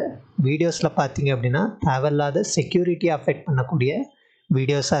அப்படின்னா அந்த வீடியோஸில் பார்த்தீங்க அப்படின்னா தேவையில்லாத செக்யூரிட்டியை அஃபெக்ட் பண்ணக்கூடிய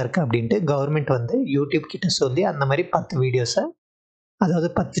வீடியோஸாக இருக்குது அப்படின்ட்டு கவர்மெண்ட் வந்து யூடியூப் கிட்ட சொல்லி அந்த மாதிரி 10 வீடியோஸை அதாவது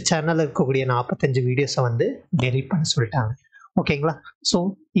 10 சேனலில் இருக்கக்கூடிய 45 வீடியோஸை வந்து டெலீட் பண்ண சொல்லிட்டாங்க. ஓகேங்களா? ஸோ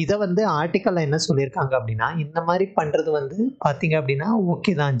இதை வந்து ஆர்டிக்கலில் என்ன சொல்லியிருக்காங்க அப்படின்னா இந்த மாதிரி பண்ணுறது வந்து பார்த்தீங்க அப்படின்னா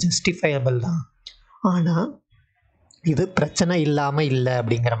ஓகே தான், ஜஸ்டிஃபையபிள் தான், ஆனால் இது பிரச்சனை இல்லாமல் இல்லை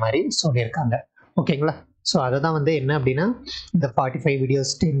அப்படிங்கிற மாதிரி சொல்லியிருக்காங்க. ஓகேங்களா? ஸோ அதை தான் வந்து என்ன அப்படின்னா இந்த 45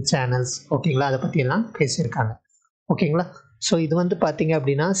 வீடியோஸ் 10 சேனல்ஸ் ஓகேங்களா அதை பற்றியெல்லாம் பேசியிருக்காங்க. ஓகேங்களா? ஸோ இது வந்து பார்த்தீங்க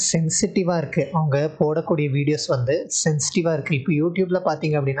அப்படின்னா சென்சிட்டிவாக இருக்குது. அவங்க போடக்கூடிய வீடியோஸ் வந்து சென்சிட்டிவாக இருக்குது. இப்போ யூடியூப்பில்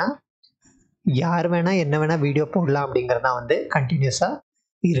பார்த்தீங்க அப்படின்னா யார் வேணால் என்ன வேணால் வீடியோ போடலாம் அப்படிங்கிறது தான் வந்து கண்டினியூஸாக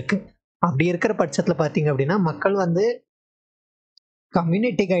இருக்குது. அப்படி இருக்கிற பட்சத்தில் பார்த்தீங்க அப்படின்னா மக்கள் வந்து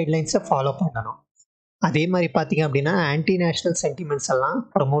கம்யூனிட்டி கைட்லைன்ஸை ஃபாலோ பண்ணணும். அதே மாதிரி பார்த்தீங்க அப்படின்னா ஆன்டி நேஷ்னல் சென்டிமெண்ட்ஸ் எல்லாம்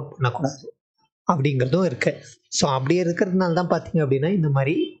ப்ரமோட் பண்ணக்கூடாது அப்படிங்கிறதும் இருக்குது. ஸோ அப்படி இருக்கிறதுனால தான் பார்த்தீங்க அப்படின்னா இந்த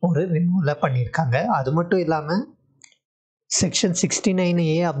மாதிரி ஒரு ரிமூவலாக பண்ணியிருக்காங்க. அது மட்டும் இல்லாமல் section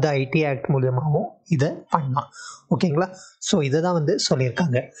 69A of the ID act மூலியமாகவும் இதை பண்ணலாம். ஓகேங்களா? ஸோ இதை தான் வந்து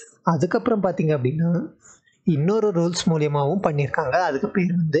சொல்லியிருக்காங்க. அதுக்கப்புறம் பார்த்தீங்க அப்படின்னா இன்னொரு ரூல்ஸ் மூலியமாகவும் பண்ணியிருக்காங்க. அதுக்கு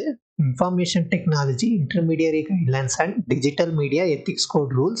பேர் வந்து information technology intermediary guidelines and digital media ethics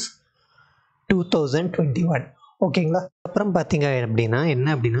code rules 2021. ஓகேங்களா? அப்புறம் பார்த்தீங்க அப்படின்னா என்ன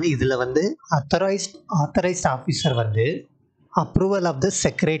அப்படின்னா இதில் வந்து ஆத்தரைஸ்ட் ஆஃபீஸர் வந்து அப்ரூவல் ஆஃப் த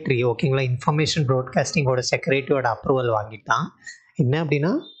செக்ரட்டரி. ஓகேங்களா? இன்ஃபர்மேஷன் ப்ராட்காஸ்டிங்கோட செக்ரட்டரியோட அப்ரூவல் வாங்கிட்டான். என்ன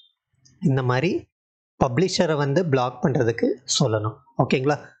அப்படின்னா இந்த மாதிரி பப்ளிஷரை வந்து பிளாக் பண்ணுறதுக்கு சொல்லணும்.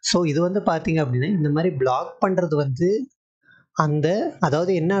 ஓகேங்களா? ஸோ இது வந்து பார்த்தீங்க அப்படின்னா இந்த மாதிரி பிளாக் பண்ணுறது வந்து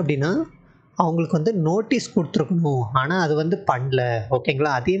அதாவது என்ன அப்படின்னா அவங்களுக்கு வந்து நோட்டீஸ் கொடுத்துருக்கணும், ஆனால் அது வந்து பண்ணல.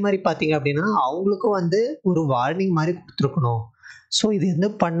 ஓகேங்களா? அதே மாதிரி பார்த்தீங்க அப்படின்னா அவங்களுக்கும் வந்து ஒரு வார்னிங் மாதிரி கொடுத்துருக்கணும். ஸோ இது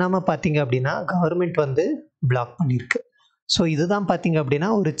எதுவும் பண்ணாமல் பார்த்தீங்க அப்படின்னா கவர்மெண்ட் வந்து பிளாக் பண்ணியிருக்கு. ஸோ இதுதான் பார்த்தீங்க அப்படின்னா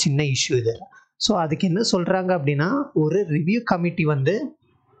ஒரு சின்ன இஷ்யூ இது. ஸோ அதுக்கு என்ன சொல்கிறாங்க அப்படின்னா ஒரு ரிவ்யூ கமிட்டி வந்து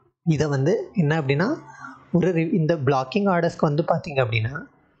இதை வந்து என்ன அப்படின்னா இந்த பிளாக்கிங் ஆர்டர்ஸ்க்கு வந்து பார்த்தீங்க அப்படின்னா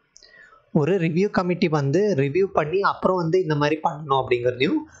ஒரு ரிவ்யூ கமிட்டி வந்து ரிவ்யூ பண்ணி அப்புறம் வந்து இந்த மாதிரி பண்ணணும்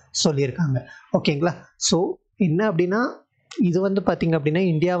அப்படிங்கிறதையும் சொல்லியிருக்காங்க. ஓகேங்களா? ஸோ என்ன அப்படின்னா இது வந்து பார்த்தீங்க அப்படின்னா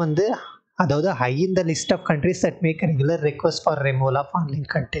இந்தியா வந்து அதாவது high in the list of countries that make regular request for removal of online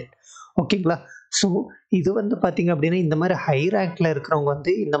content. ஓகேங்களா? ஸோ இது வந்து பார்த்தீங்க அப்படின்னா இந்த மாதிரி ஹை ரேங்க்ல இருக்கிறவங்க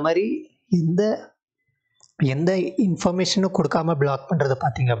வந்து இந்த மாதிரி எந்த இன்ஃபர்மேஷனும் கொடுக்காம பிளாக் பண்ணுறது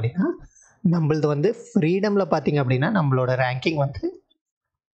பார்த்தீங்க அப்படின்னா நம்மளது வந்து ஃப்ரீடமில் பார்த்தீங்க அப்படின்னா நம்மளோட ரேங்கிங் வந்து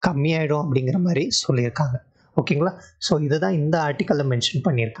கம்மியாயிடும் அப்படிங்கிற மாதிரி சொல்லியிருக்காங்க. ஓகேங்களா? ஸோ இதுதான் இந்த ஆர்டிக்கலில் மென்ஷன்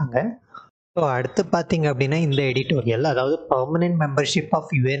பண்ணியிருக்காங்க. ஸோ அடுத்து பார்த்தீங்க அப்படின்னா இந்த எடிட்டோரியல், அதாவது permanent membership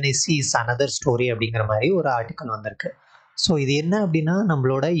of UNSC is another story அப்படிங்கிற மாதிரி ஒரு ஆர்டிக்கல் வந்திருக்கு. ஸோ இது என்ன அப்படின்னா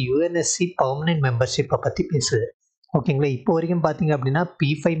நம்மளோட யுஎன்எஸ்சி பர்மனெண்ட் மெம்பர்ஷிப்பை பற்றி பேசுது. ஓகேங்களா? இப்போ வரைக்கும் பார்த்தீங்க அப்படின்னா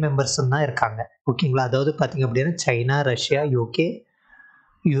P5 மெம்பர்ஸ் தான் இருக்காங்க. ஓகேங்களா? அதாவது பார்த்தீங்க அப்படின்னா சைனா, ரஷ்யா, யூகே,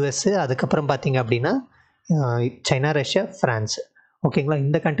 யூஎஸ்ஸு, அதுக்கப்புறம் பார்த்தீங்க அப்படின்னா சைனா, ரஷ்யா, ஃப்ரான்ஸ். ஓகேங்களா?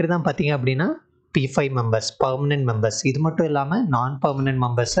 இந்த கண்ட்ரி தான் பார்த்தீங்க அப்படின்னா P5 மெம்பர்ஸ், பர்மனெண்ட் மெம்பர்ஸ். இது மட்டும் இல்லாமல் நான் பர்மனெண்ட்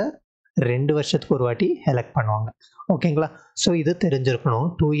மெம்பர்ஸை 2 வருஷத்துக்கு ஒரு வாட்டி எலெக்ட் பண்ணுவாங்க. ஓகேங்களா? ஸோ இது தெரிஞ்சிருக்கணும்.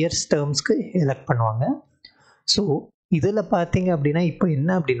 2 இயர்ஸ் டேர்ம்ஸ்க்கு எலெக்ட் பண்ணுவாங்க. ஸோ இதில் பார்த்தீங்க அப்படின்னா இப்போ என்ன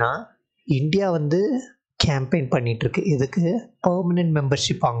அப்படின்னா இந்தியா வந்து கேம்பெயின் பண்ணிகிட்ருக்கு, இதுக்கு பர்மனெண்ட்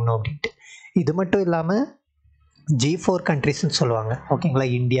மெம்பர்ஷிப் வாங்கணும் அப்படின்ட்டு. இது மட்டும் இல்லாமல் G4 கண்ட்ரிஸ்ன்னு சொல்லுவாங்க. ஓகேங்களா?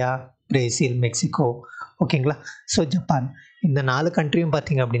 இந்தியா, பிரேசில், மெக்சிகோ, ஓகேங்களா? ஸோ ஜப்பான், இந்த 4 கண்ட்ரியும்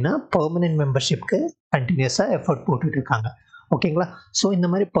பார்த்தீங்க அப்படின்னா பர்மனெண்ட் மெம்பர்ஷிப்க்கு கண்டினியூஸாக எஃபர்ட் போட்டுட்ருக்காங்க. ஓகேங்களா? ஸோ இந்த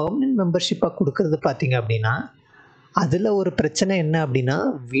மாதிரி பர்மனெண்ட் மெம்பர்ஷிப்பாக கொடுக்கறது பார்த்தீங்க அப்படின்னா அதில் ஒரு பிரச்சனை என்ன அப்படின்னா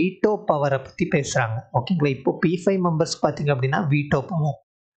வீட்டோ பவரை பற்றி பேசுகிறாங்க. ஓகேங்களா? இப்போ P5 மெம்பர்ஸ் பார்த்தீங்க அப்படின்னா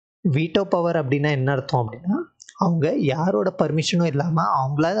வீட்டோ பவர் அப்படின்னா என்ன அர்த்தம் அப்படின்னா அவங்க யாரோட பர்மிஷனும் இல்லாமல்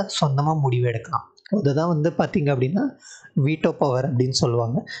அவங்கள சொந்தமாக முடிவு எடுக்கலாம். அதுதான் வந்து பார்த்தீங்க அப்படின்னா வீட்டோ பவர் அப்படின்னு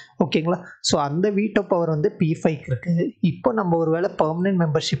சொல்லுவாங்க. ஓகேங்களா? ஸோ அந்த வீட்டோ பவர் வந்து P5க்கு இருக்குது. இப்போ நம்ம ஒரு வேளை பர்மனெண்ட்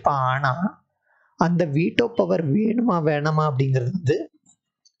மெம்பர்ஷிப்பாக ஆனால் அந்த வீட்டோ பவர் வேணுமா வேணாமா அப்படிங்கிறது வந்து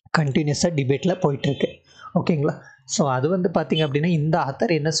கண்டினியூஸாக டிபேட்டில் போயிட்டுருக்கு. ஓகேங்களா? ஸோ அது வந்து பார்த்தீங்க அப்படின்னா இந்த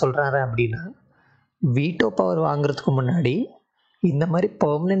ஆத்தர் என்ன சொல்கிறாரு அப்படின்னா வீட்டோ பவர் வாங்குறதுக்கு முன்னாடி இந்த மாதிரி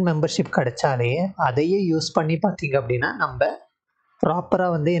பர்மனெண்ட் மெம்பர்ஷிப் கிடைச்சாலே அதையே யூஸ் பண்ணி பார்த்தீங்க அப்படின்னா நம்ம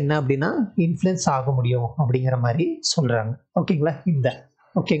ப்ராப்பராக வந்து என்ன அப்படின்னா இன்ஃப்ளூயன்ஸ் ஆக முடியும் அப்படிங்கிற மாதிரி சொல்கிறாங்க. ஓகேங்களா?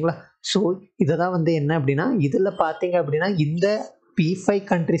 ஓகேங்களா? ஸோ இதை தான் வந்து என்ன அப்படின்னா இதில் பார்த்தீங்க அப்படின்னா இந்த P5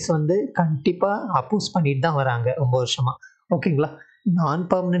 கண்ட்ரிஸ் வந்து கண்டிப்பாக அப்போஸ் பண்ணிட்டு தான் வராங்க ரொம்ப வருஷமாக. ஓகேங்களா? நான்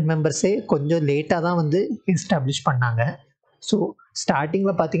பர்மனெண்ட் மெம்பர்ஸே கொஞ்சம் லேட்டாக தான் வந்து எஸ்டாப்ளிஷ் பண்ணாங்க. ஸோ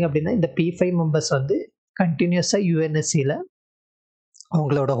ஸ்டார்டிங்கில் பார்த்தீங்க அப்படின்னா இந்த P5 மெம்பர்ஸ் வந்து கண்டினியூஸாக யுஎன்எஸ்சியில்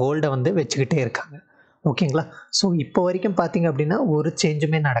அவங்களோட ஹோல்டை வந்து வச்சுக்கிட்டே இருக்காங்க. ஓகேங்களா? ஸோ இப்போ வரைக்கும் பார்த்தீங்க அப்படின்னா ஒரு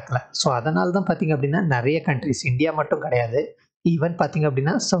சேஞ்சுமே நடக்கலை. ஸோ அதனால தான் பார்த்தீங்க அப்படின்னா நிறைய கண்ட்ரிஸ், இந்தியா மட்டும் கிடையாது, ஈவன் பார்த்தீங்க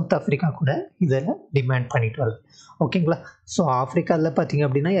அப்படின்னா சவுத் ஆஃப்ரிக்கா கூட இதில் டிமாண்ட் பண்ணிட்டு வருது. ஓகேங்களா? ஸோ ஆஃப்ரிக்காவில் பார்த்தீங்க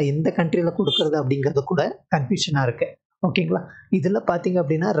அப்படின்னா எந்த கண்ட்ரியில் கொடுக்குறது அப்படிங்கிறது கூட கன்ஃபியூஷனாக இருக்குது. ஓகேங்களா? இதில் பார்த்தீங்க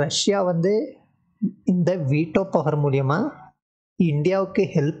அப்படின்னா ரஷ்யா வந்து இந்த வீட்டோ பவர் மூலியமாக இந்தியாவுக்கு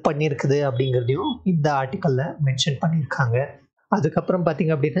ஹெல்ப் பண்ணியிருக்குது அப்படிங்கிறதையும் இந்த ஆர்டிக்கலில் மென்ஷன் பண்ணியிருக்காங்க. அதுக்கப்புறம்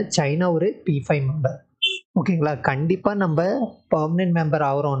பார்த்தீங்க அப்படின்னா சைனா ஒரு P5 மெம்பர். ஓகேங்களா? கண்டிப்பாக நம்ம பர்மனெண்ட் மெம்பர்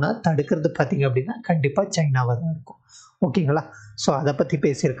ஆகிறோன்னா தடுக்கிறது பார்த்தீங்க அப்படின்னா கண்டிப்பாக சைனாவாக தான் இருக்கும். ஓகேங்களா? ஸோ அதை பற்றி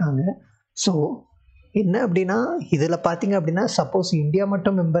பேசியிருக்காங்க. ஸோ என்ன அப்படின்னா இதில் பார்த்தீங்க அப்படின்னா சப்போஸ் இந்தியா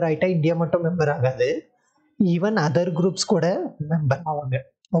மட்டும் மெம்பர் ஆகிட்டா இந்தியா மட்டும் மெம்பர் ஆகாது, ஈவன் அதர் குரூப்ஸ் கூட மெம்பர் ஆவாங்க.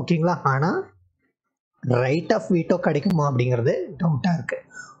 ஓகேங்களா? ஆனால் ரைட் ஆஃப் வீட்டோ கிடைக்குமா அப்படிங்கிறது டவுட்டாக இருக்குது.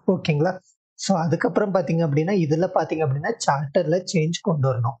 ஓகேங்களா? ஸோ அதுக்கப்புறம் பார்த்தீங்க அப்படின்னா இதில் பார்த்தீங்க அப்படின்னா சார்ட்டரில் சேஞ்ச் கொண்டு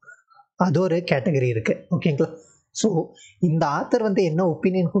வரணும், அது ஒரு கேட்டகரி இருக்குது. ஓகேங்களா? ஸோ இந்த ஆத்தர் வந்து என்ன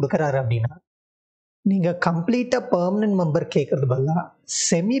ஒப்பீனியன் கொடுக்குறாரு அப்படின்னா நீங்கள் கம்ப்ளீட்டாக பர்மனெண்ட் மெம்பர் கேட்குறது பதிலாக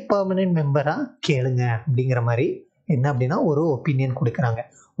செமி பர்மனெண்ட் மெம்பராக கேளுங்க அப்படிங்கிற மாதிரி என்ன அப்படின்னா ஒரு ஒப்பீனியன் கொடுக்குறாங்க.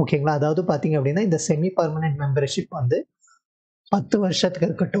 ஓகேங்களா? அதாவது பார்த்தீங்க அப்படின்னா இந்த செமி பர்மனெண்ட் மெம்பர்ஷிப் வந்து 10 வருஷத்துக்கு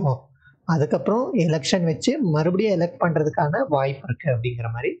இருக்கட்டும், அதுக்கப்புறம் எலெக்ஷன் வச்சு மறுபடியும் எலெக்ட் பண்ணுறதுக்கான வாய்ப்பு இருக்குது அப்படிங்கிற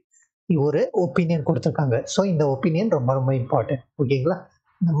மாதிரி ஒரு ஒப்பீனியன் கொடுத்துருக்காங்க. ஸோ இந்த ஒப்பீனியன் ரொம்ப ரொம்ப இம்பார்ட்டன்ட். ஓகேங்களா?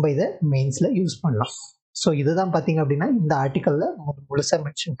 நம்ம இதை மெயின்ஸில் யூஸ் பண்ணலாம். ஸோ இதுதான் பார்த்தீங்க அப்படின்னா இந்த ஆர்டிக்கலில் முழுசாக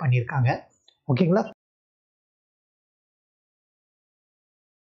மென்ஷன் பண்ணியிருக்காங்க. ஓகேங்களா?